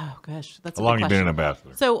 Oh gosh, that's how long you been an ambassador?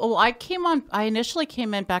 So, I initially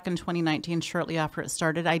came in back in 2019, shortly after it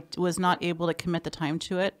started. I was not able to commit the time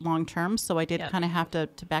to it long term, so I did kind of have to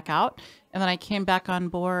back out. And then I came back on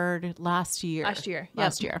board last year.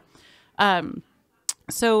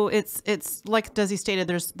 So it's like Desi stated,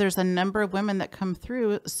 there's a number of women that come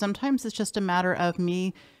through. Sometimes it's just a matter of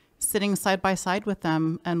me sitting side by side with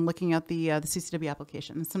them and looking at the CCW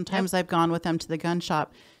application. Sometimes I've gone with them to the gun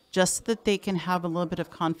shop, just so that they can have a little bit of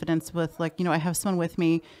confidence with, I have someone with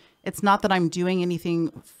me. It's not that I'm doing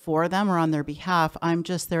anything for them or on their behalf. I'm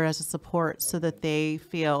just there as a support so that they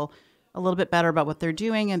feel a little bit better about what they're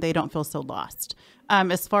doing and they don't feel so lost.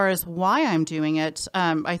 As far as why I'm doing it,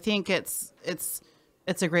 I think it's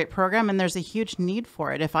a great program and there's a huge need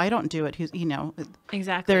for it. If I don't do it,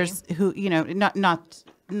 exactly. There's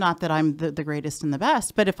not that I'm the greatest and the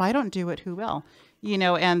best, but if I don't do it, who will?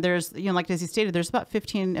 And there's, like Desi stated, there's about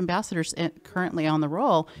 15 ambassadors currently on the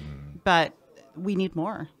roll, but we need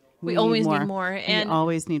more. We always need more. And we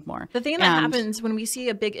always need more. The thing that happens when we see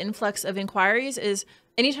a big influx of inquiries is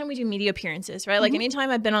anytime we do media appearances, right? Like anytime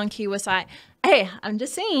I've been on KUSI, hey, I'm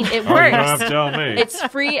just saying it works. Oh, you don't have to tell me. It's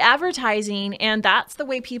free advertising, and that's the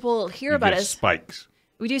way people hear about us. Spikes.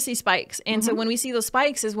 We do see spikes. And so when we see those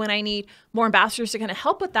spikes is when I need more ambassadors to kind of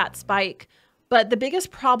help with that spike. But the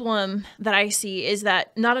biggest problem that I see is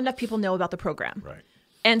that not enough people know about the program. Right.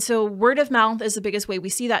 And so word of mouth is the biggest way we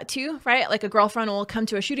see that too, right? Like a girlfriend will come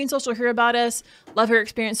to a shooting social, hear about us, love her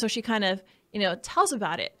experience, so she kind of, tells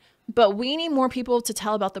about it. But we need more people to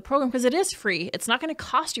tell about the program because it is free. It's not going to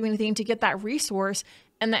cost you anything to get that resource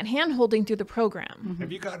and that hand-holding through the program.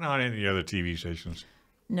 Have you gotten on any other TV stations?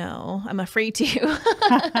 No, I'm afraid to.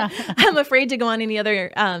 I'm afraid to go on any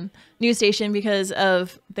other news station because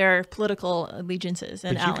of their political allegiances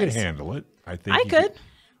and But you allies. could handle it. I think I you could.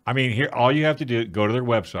 I mean, here, all you have to do, go to their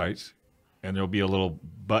websites, and there'll be a little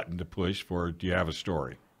button to push for, do you have a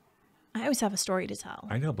story? I always have a story to tell.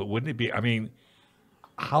 I know, but wouldn't it be,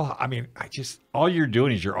 all you're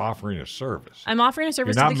doing is you're offering a service. I'm offering a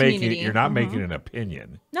service You're to not the making, community. you're not making an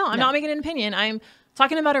opinion. No, I'm not making an opinion. I'm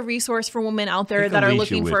talking about a resource for women out there Take that are Alicia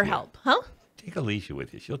looking with for you. help. Huh? Take Alicia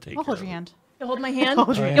with you. She'll take I'll care hold of your it. hand. You hold my hand?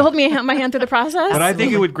 You hold my hand through the process? But I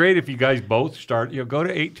think it would be great if you guys both start, go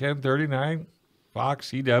to 81039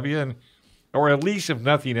 Fox CW, or at least if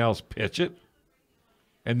nothing else, pitch it.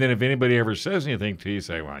 And then if anybody ever says anything to you,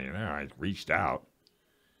 say, well, I reached out.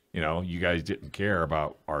 You guys didn't care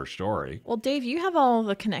about our story. Well, Dave, you have all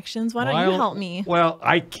the connections. Why don't you help me? Well,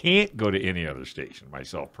 I can't go to any other station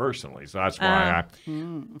myself personally. So that's why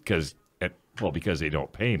because they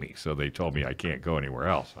don't pay me. So they told me I can't go anywhere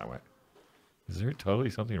else. I went, is there totally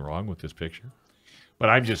something wrong with this picture? But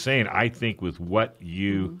I'm just saying, I think with what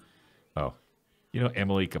you,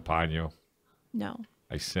 Emily Capano. No.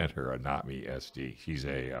 I sent her a NOTMESD. She's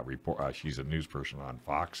a she's a news person on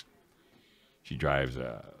Fox. She drives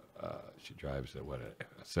a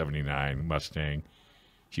 79 Mustang.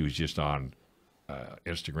 She was just on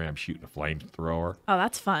Instagram shooting a flamethrower. Oh,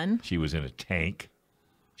 that's fun. She was in a tank.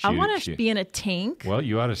 I want to be in a tank. Well,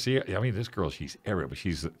 you ought to see it. I mean, this girl, she's everywhere. But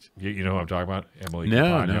she's, you know who I'm talking about? Emily No,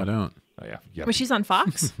 Capano. no, I don't. Oh, yeah. Was she's on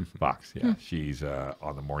Fox? Fox, yeah. She's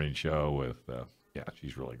on the morning show with,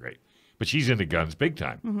 she's really great. But she's into guns big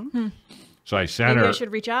time. So I sent Maybe her. I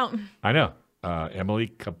should reach out. I know. Emily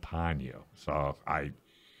Capano. So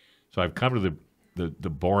I've come to the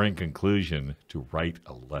boring conclusion to write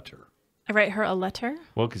a letter. I write her a letter?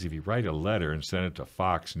 Well, because if you write a letter and send it to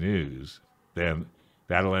Fox News, then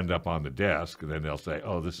that'll end up on the desk, and then they'll say,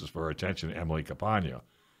 oh, this is for attention Emily Capano.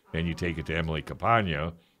 Then you take it to Emily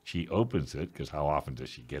Capano. She opens it, because how often does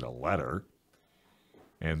she get a letter?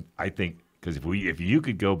 And I think, because if you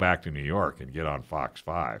could go back to New York and get on Fox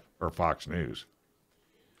 5 or Fox News,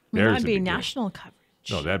 That'd be national coverage.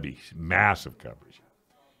 No, that'd be massive coverage.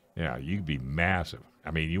 Yeah, you'd be massive.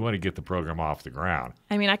 I mean, you want to get the program off the ground.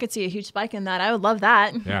 I mean, I could see a huge spike in that. I would love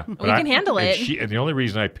that. Yeah. We can handle it. And the only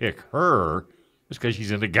reason I pick her is because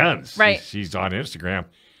she's into guns. Right. She's on Instagram.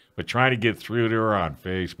 But trying to get through to her on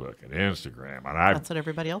Facebook and Instagram. That's what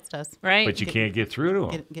everybody else does. Right. But you can't get through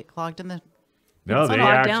to them. Get clogged in the... No,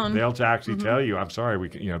 they'll actually tell you, I'm sorry, we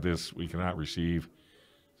cannot receive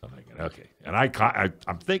something. Okay. And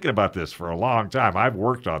I'm thinking about this for a long time. I've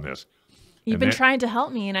worked on this. You've been trying to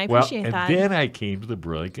help me, and I appreciate that. And then I came to the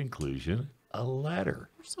brilliant conclusion, a letter.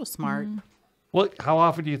 You're so smart. Well, how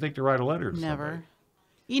often do you think to write a letter to Never.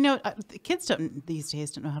 somebody? The kids these days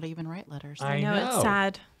don't know how to even write letters. I know. It's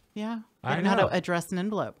sad. Yeah. They I don't know how know. to address an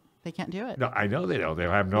envelope. They can't do it. No, I know they don't. They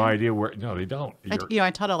have no idea where. No, they don't.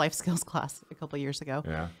 I taught a life skills class a couple of years ago.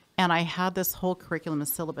 Yeah. And I had this whole curriculum, a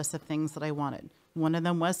syllabus of things that I wanted. One of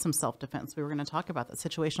them was some self-defense. We were going to talk about that,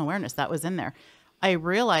 situational awareness. That was in there. I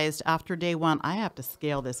realized after day one, I have to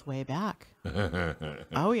scale this way back.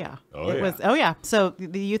 Oh, yeah. Oh, yeah. So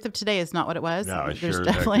the youth of today is not what it was. No, There's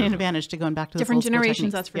definitely an advantage to going back to different those old school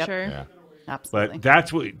generations, techniques. that's for sure. Yeah. Absolutely.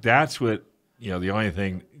 But that's what the only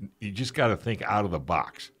thing, you just got to think out of the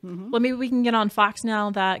box. Well, maybe we can get on Fox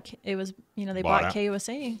now that it was, they bought out.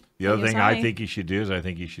 KUSA. The other thing KUSI. I think you should do is I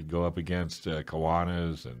think you should go up against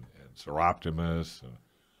Kiwanis and Seroptimus and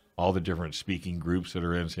all the different speaking groups that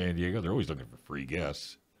are in San Diego. They're always looking for free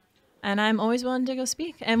guests. And I'm always willing to go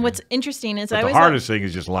speak. And what's interesting is But the hardest thing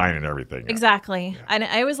is just lining everything up. Exactly. Yeah. And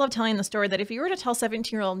I always love telling the story that if you were to tell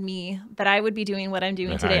 17-year-old me that I would be doing what I'm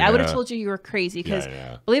doing today, I would have told you were crazy. Because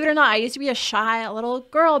believe it or not, I used to be a shy little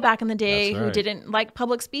girl back in the day who didn't like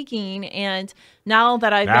public speaking. And now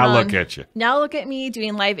that I've been on, look at you. Now look at me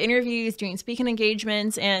doing live interviews, doing speaking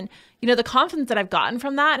engagements. And, the confidence that I've gotten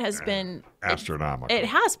from that has been astronomical. It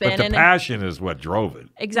has been. But the passion is what drove it.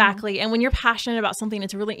 Exactly. And when you're passionate about something,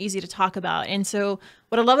 it's really easy to talk about. And so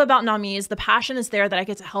what I love about NOTME is the passion is there that I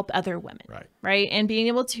get to help other women. Right. And being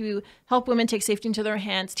able to help women take safety into their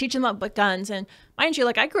hands, teach them about guns. And mind you,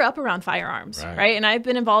 like I grew up around firearms, right? And I've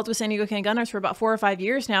been involved with San Diego County Gun Owners for about 4 or 5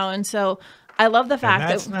 years now. And so I love the fact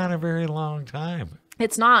that's not a very long time.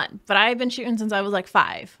 It's not, but I've been shooting since I was like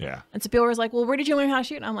 5. Yeah. And so people were like, well, where did you learn how to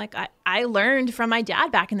shoot? And I'm like, I learned from my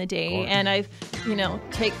dad back in the day, and I've,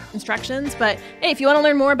 take instructions. But hey, if you want to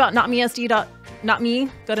learn more about NOTMESD, go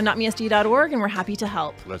to NOTMESD.org, and we're happy to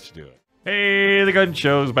help. Let's do it. Hey, the gun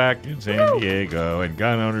show's back in San Diego, and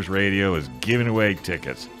Gun Owners Radio is giving away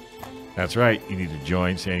tickets. That's right. You need to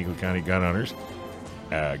join San Diego County Gun Owners,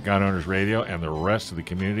 Gun Owners Radio, and the rest of the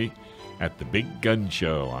community at the Big Gun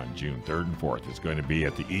Show on June 3rd and 4th. It's going to be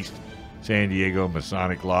at the East San Diego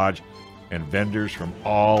Masonic Lodge, and vendors from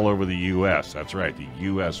all over the U.S. That's right, the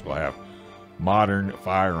U.S. will have modern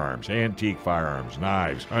firearms, antique firearms,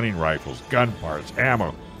 knives, hunting rifles, gun parts,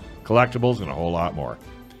 ammo, collectibles, and a whole lot more.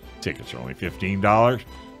 Tickets are only $15,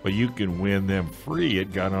 but you can win them free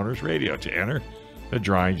at Gun Owners Radio. To enter the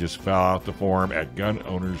drawing, just fill out the form at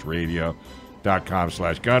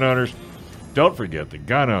gunownersradio.com/gunowners. Don't forget, the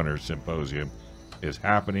Gun Owners Symposium is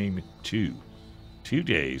happening too. 2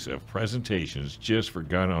 days of presentations just for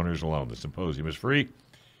gun owners alone. The symposium is free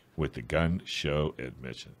with the gun show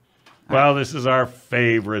admission. Well, this is our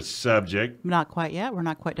favorite subject. Not quite yet. We're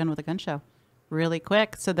not quite done with the gun show. Really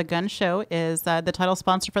quick. So the gun show is, the title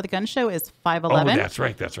sponsor for the gun show is 511. Oh, that's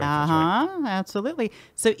right. Absolutely.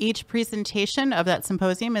 So each presentation of that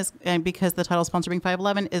symposium is, because the title sponsor being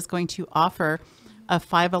 511, is going to offer a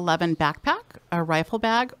 511 backpack, a rifle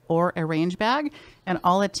bag, or a range bag. And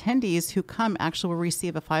all attendees who come actually will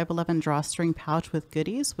receive a 511 drawstring pouch with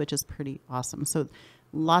goodies, which is pretty awesome. So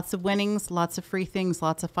lots of winnings, lots of free things,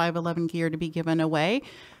 lots of 511 gear to be given away.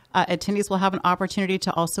 Attendees will have an opportunity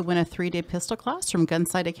to also win a 3-day pistol class from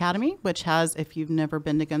Gunsight Academy, which has, if you've never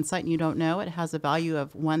been to Gunsight and you don't know, it has a value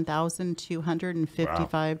of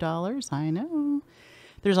 $1,255. Wow. I know.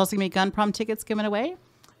 There's also going to be gun prom tickets given away,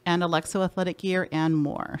 and Alexo athletic gear, and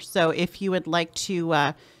more. So if you would like to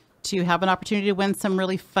have an opportunity to win some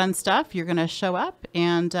really fun stuff, you're going to show up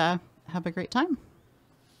and have a great time.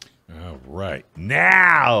 All right.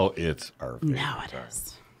 Now it's our favorite Now it time.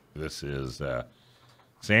 is. This is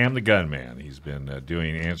Sam the Gunman. He's been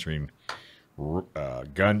answering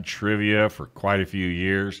gun trivia for quite a few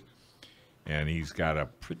years, and he's got a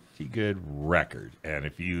pretty good record. And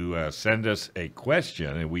if you send us a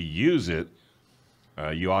question and we use it,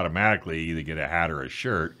 you automatically either get a hat or a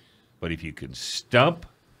shirt. But if you can stump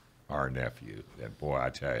our nephew, then boy, I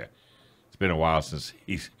tell you, it's been a while since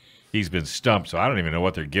he's been stumped. So I don't even know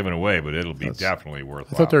what they're giving away, but it'll be definitely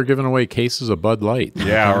worthwhile. I thought they were giving away cases of Bud Light.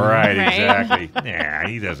 Yeah, right, exactly. Nah,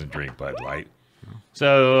 he doesn't drink Bud Light.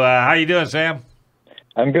 So how you doing, Sam?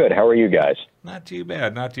 I'm good. How are you guys? Not too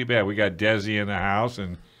bad, not too bad. We got Desi in the house,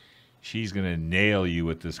 and she's going to nail you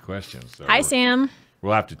with this question. So Hi, Sam.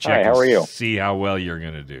 We'll have to check how are you? See how well you're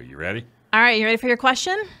going to do. You ready? All right, you ready for your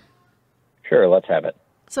question? Sure, let's have it.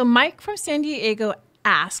 So Mike from San Diego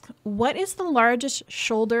asks, what is the largest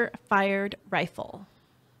shoulder-fired rifle?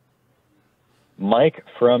 Mike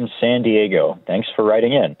from San Diego, thanks for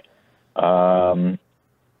writing in.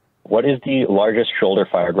 What is the largest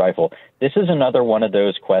shoulder-fired rifle? This is another one of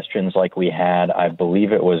those questions like we had, I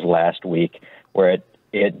believe it was last week, where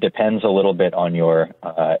it depends a little bit on your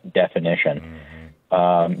definition. Mm-hmm.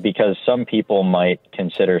 Because some people might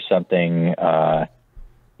consider something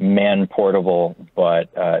man-portable, but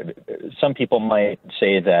some people might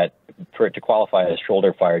say that for it to qualify as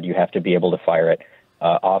shoulder-fired, you have to be able to fire it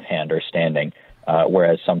offhand or standing,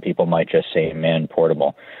 whereas some people might just say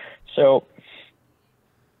man-portable. So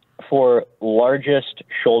for largest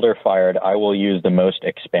shoulder-fired, I will use the most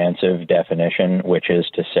expansive definition, which is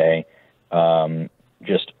to say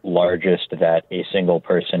just largest that a single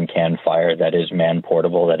person can fire, that is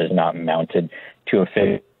man-portable, that is not mounted to a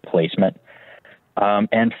fixed placement.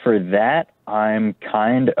 And for that, I'm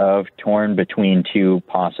kind of torn between two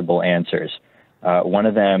possible answers. One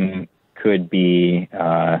of them could be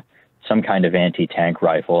some kind of anti-tank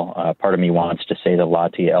rifle. Part of me wants to say the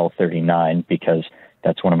Lati L39 because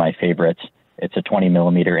that's one of my favorites. It's a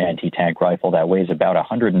 20-millimeter anti-tank rifle that weighs about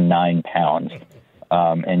 109 pounds.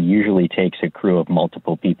 And usually takes a crew of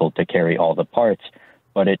multiple people to carry all the parts,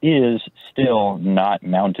 but it is still not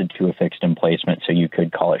mounted to a fixed emplacement, so you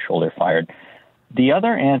could call it shoulder-fired. The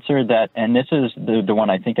other answer that, and this is the one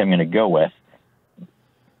I think I'm going to go with,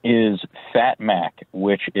 is Fat Mac,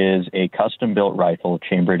 which is a custom-built rifle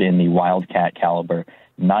chambered in the Wildcat caliber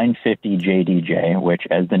 950 JDJ, which,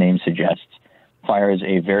 as the name suggests, fires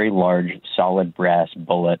a very large solid brass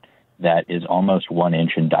bullet that is almost 1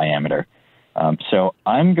 inch in diameter. So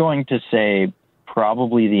I'm going to say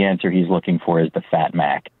probably the answer he's looking for is the Fat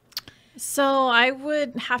Mac. So I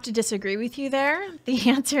would have to disagree with you there. The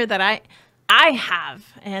answer that I have,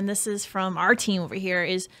 and this is from our team over here,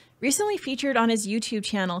 is recently featured on his YouTube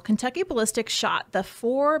channel. Kentucky Ballistics shot the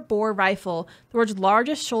 4-bore rifle, the world's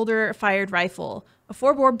largest shoulder-fired rifle. A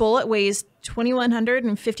 4-bore bullet weighs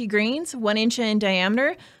 2,150 grains, 1 inch in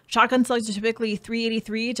diameter. Shotgun slugs are typically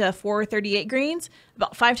 383 to 438 grains,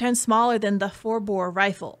 about 5 times smaller than the 4-bore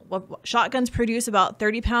rifle. Shotguns produce about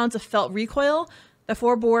 30 pounds of felt recoil. The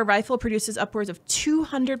 4-bore rifle produces upwards of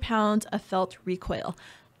 200 pounds of felt recoil.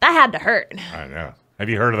 That had to hurt. I know. Have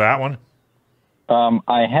you heard of that one?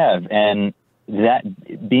 I have, and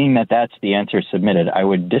that being that that's the answer submitted, I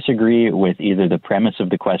would disagree with either the premise of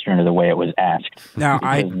the question or the way it was asked. Now,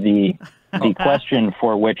 the question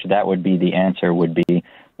for which that would be the answer would be,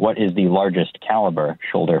 what is the largest caliber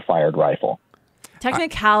shoulder-fired rifle?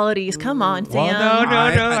 Technicalities, come on, Sam. Well,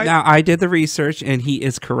 no. Now, I did the research, and he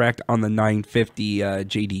is correct on the 950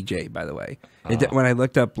 JDJ, by the way. When I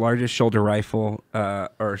looked up largest shoulder rifle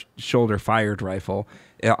or shoulder-fired rifle,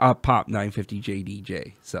 it popped 950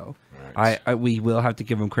 JDJ. So we will have to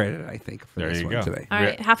give him credit, I think, for this one today. All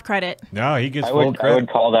right, half credit. No, he gets full credit. I would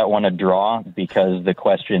call that one a draw because the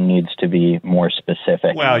question needs to be more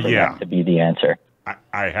specific for that to be the answer.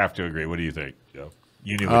 I have to agree. What do you think, Joe?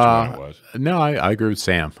 You knew which one it was. No, I agree with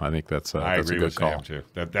Sam. I think that's a good call. Sam too.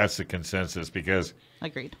 That's the consensus because,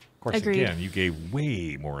 Agreed. of course, again, you gave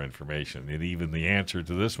way more information than even the answer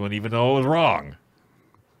to this one, even though it was wrong.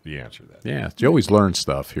 The answer to that. Yeah, Joey's learned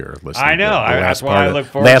stuff here. Listening I know. That's why I look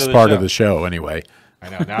forward to the last part of the show, anyway. I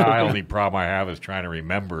know. Now, the only problem I have is trying to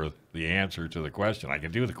remember the answer to the question. I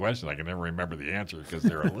can do the question. I can never remember the answer because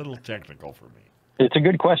they're a little technical for me. It's a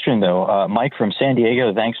good question, though. Mike from San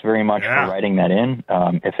Diego, thanks very much for writing that in.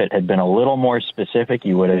 If it had been a little more specific,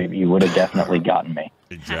 you would have definitely gotten me.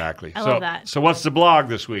 Exactly. I love that. So what's the blog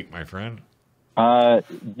this week, my friend?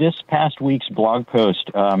 This past week's blog post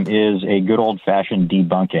is a good old-fashioned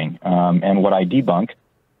debunking. And what I debunk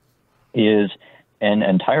is an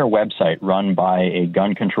entire website run by a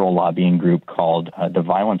gun control lobbying group called the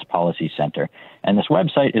Violence Policy Center. And this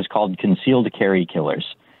website is called Concealed Carry Killers.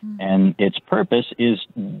 And its purpose is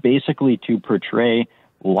basically to portray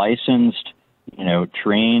licensed,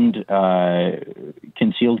 trained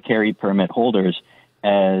concealed carry permit holders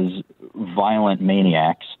as violent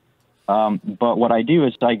maniacs. But what I do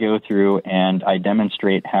is I go through and I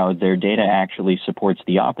demonstrate how their data actually supports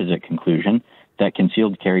the opposite conclusion, that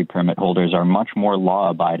concealed carry permit holders are much more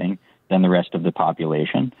law-abiding than the rest of the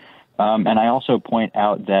population. And I also point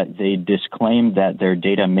out that they disclaim that their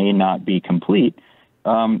data may not be complete,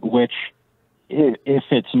 which, if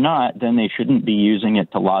it's not, then they shouldn't be using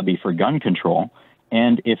it to lobby for gun control.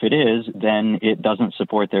 And if it is, then it doesn't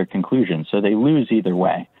support their conclusion. So they lose either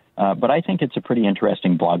way. But I think it's a pretty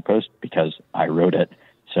interesting blog post because I wrote it.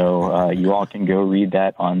 So you all can go read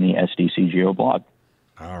that on the SDCGO blog.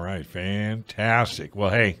 All right. Fantastic. Well,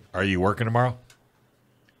 hey, are you working tomorrow?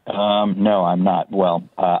 No, I'm not. Well,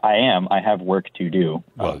 I am. I have work to do.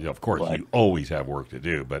 Well, of course, you always have work to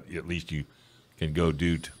do, but at least you can go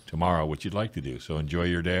do tomorrow what you'd like to do. So enjoy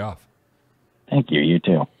your day off. Thank you. You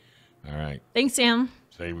too. All right. Thanks, Sam.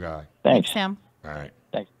 Say bye. Thanks, Sam. All right.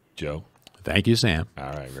 Thanks. Joe. Thank you, Sam.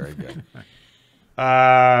 All right. Very good.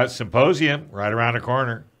 Symposium right around the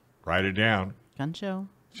corner. Write it down. Gun show.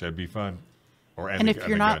 Should be fun. And if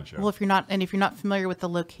you're not familiar with the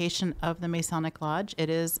location of the Masonic Lodge, it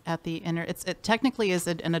is at the it technically is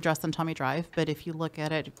an address on Tommy Drive, but if you look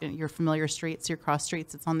at it, your familiar streets, your cross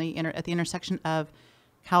streets, it's on at the intersection of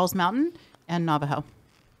Cowles Mountain and Navajo.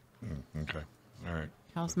 Okay. All right.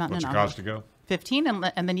 Cowles Mountain What's and it Navajo. cost to go?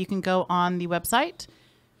 $15, and then you can go on the website,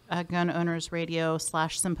 Gun Owners Radio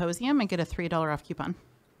 /Symposium, and get a $3 off coupon.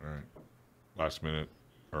 All right. Last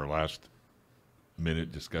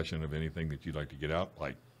minute discussion of anything that you'd like to get out,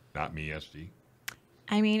 like NOTMESD?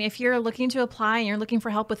 I mean, if you're looking to apply and you're looking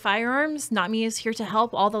for help with firearms, NotMe is here to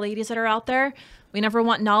help all the ladies that are out there. We never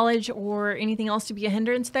want knowledge or anything else to be a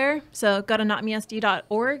hindrance there. So go to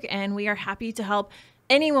notmesd.org, and we are happy to help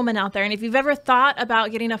any woman out there. And if you've ever thought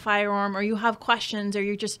about getting a firearm, or you have questions, or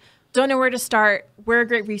you just don't know where to start, we're a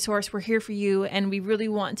great resource. We're here for you, and we really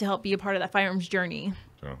want to help be a part of that firearms journey.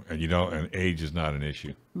 So, and age is not an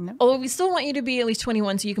issue. No. Oh, we still want you to be at least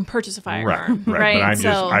 21 so you can purchase a firearm. Right.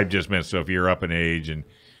 But I just meant, so if you're up in age and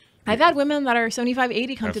I've had women that are 75,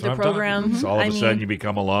 80 come through the program. So all of a sudden you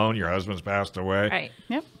become alone, your husband's passed away. Right.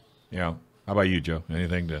 Yep. You know, How about you, Joe?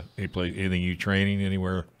 Anything you training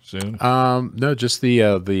anywhere soon? No, just the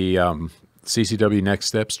CCW Next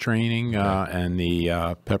Steps training and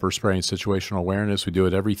the pepper spray and situational awareness. We do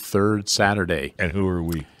it every third Saturday. And who are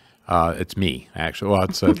we? It's me, actually. Well,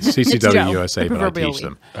 it's CCW USA, but I teach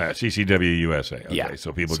them. CCW USA. Okay, yeah.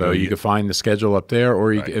 So people. So you can find the schedule up there,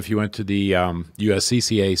 or if you went to the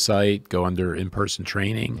USCCA site, go under in-person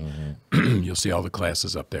training. You'll see all the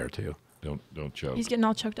classes up there too. Don't choke. He's getting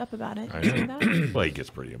all choked up about it. I know. Well, he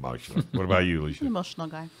gets pretty emotional. What about you, Alicia? An emotional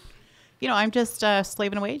guy. I'm just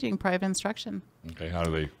slaving away doing private instruction. Okay, how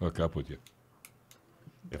do they hook up with you?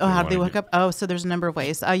 How do they hook up? Oh, so there's a number of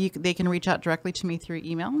ways. They can reach out directly to me through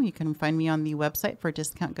email. You can find me on the website for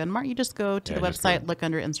Discount Gun Mart. You just go to the website, look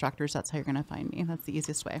under instructors. That's how you're going to find me. That's the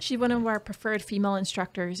easiest way. She's one of our preferred female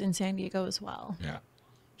instructors in San Diego as well. Yeah.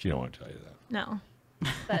 She don't want to tell you that. No.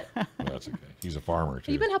 But well, that's okay. He's a farmer,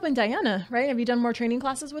 too. You've been helping Diana, right? Have you done more training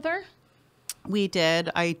classes with her? We did.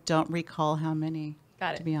 I don't recall how many,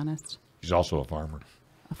 to be honest. She's also a farmer.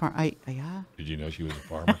 Yeah. Did you know she was a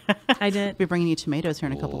farmer? I did. We're bringing you tomatoes here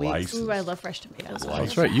in a couple weeks. Ooh, I love fresh tomatoes.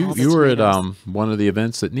 That's right. You were at one of the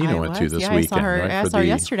events that Nina went to this weekend. I saw her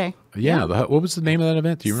yesterday. Yeah. What was the name of that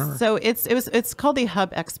event? Do you remember? So it's called the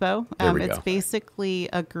Hub Expo. It's go. basically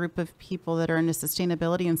a group of people that are into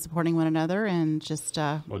sustainability and supporting one another, and just.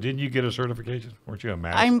 Well, didn't you get a certification? Aren't you a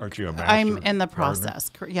master? I'm in the process.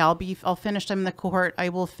 Yeah, I'll finish. I'm in the cohort. I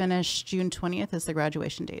will finish June 20th is the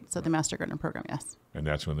graduation date. So the Master Gardener program, yes. And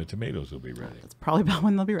that's when the tomatoes will be ready. That's probably about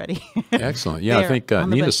when they'll be ready. Excellent. Yeah, I think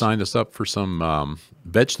Nina signed us up for some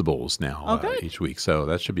vegetables now each week, so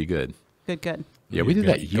that should be good. Good. Yeah, we did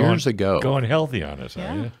that years ago. Going healthy on us,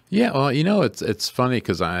 are you? Yeah, well, it's funny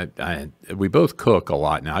because we both cook a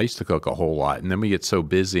lot now. I used to cook a whole lot, and then we get so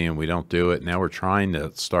busy and we don't do it. Now we're trying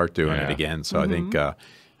to start doing it again. So I think,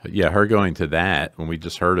 her going to that when we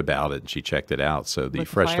just heard about it and she checked it out. So the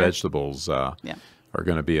fresh vegetables are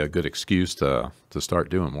going to be a good excuse to start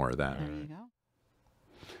doing more of that. There you go.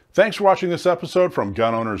 Thanks for watching this episode from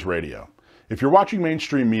Gun Owners Radio. If you're watching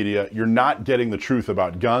mainstream media, you're not getting the truth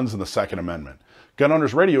about guns and the Second Amendment. Gun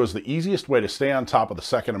Owners Radio is the easiest way to stay on top of the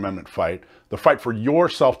Second Amendment fight, the fight for your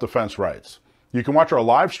self-defense rights. You can watch our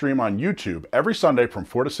live stream on YouTube every Sunday from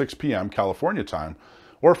 4 to 6 p.m. California time,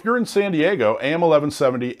 or if you're in San Diego, AM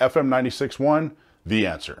 1170, FM 96.1, The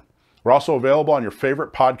Answer. We're also available on your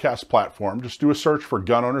favorite podcast platform. Just do a search for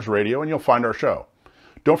Gun Owners Radio and you'll find our show.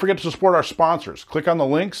 Don't forget to support our sponsors. Click on the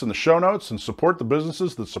links in the show notes and support the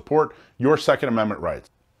businesses that support your Second Amendment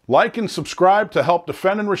rights. Like and subscribe to help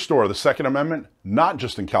defend and restore the Second Amendment, not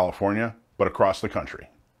just in California, but across the country.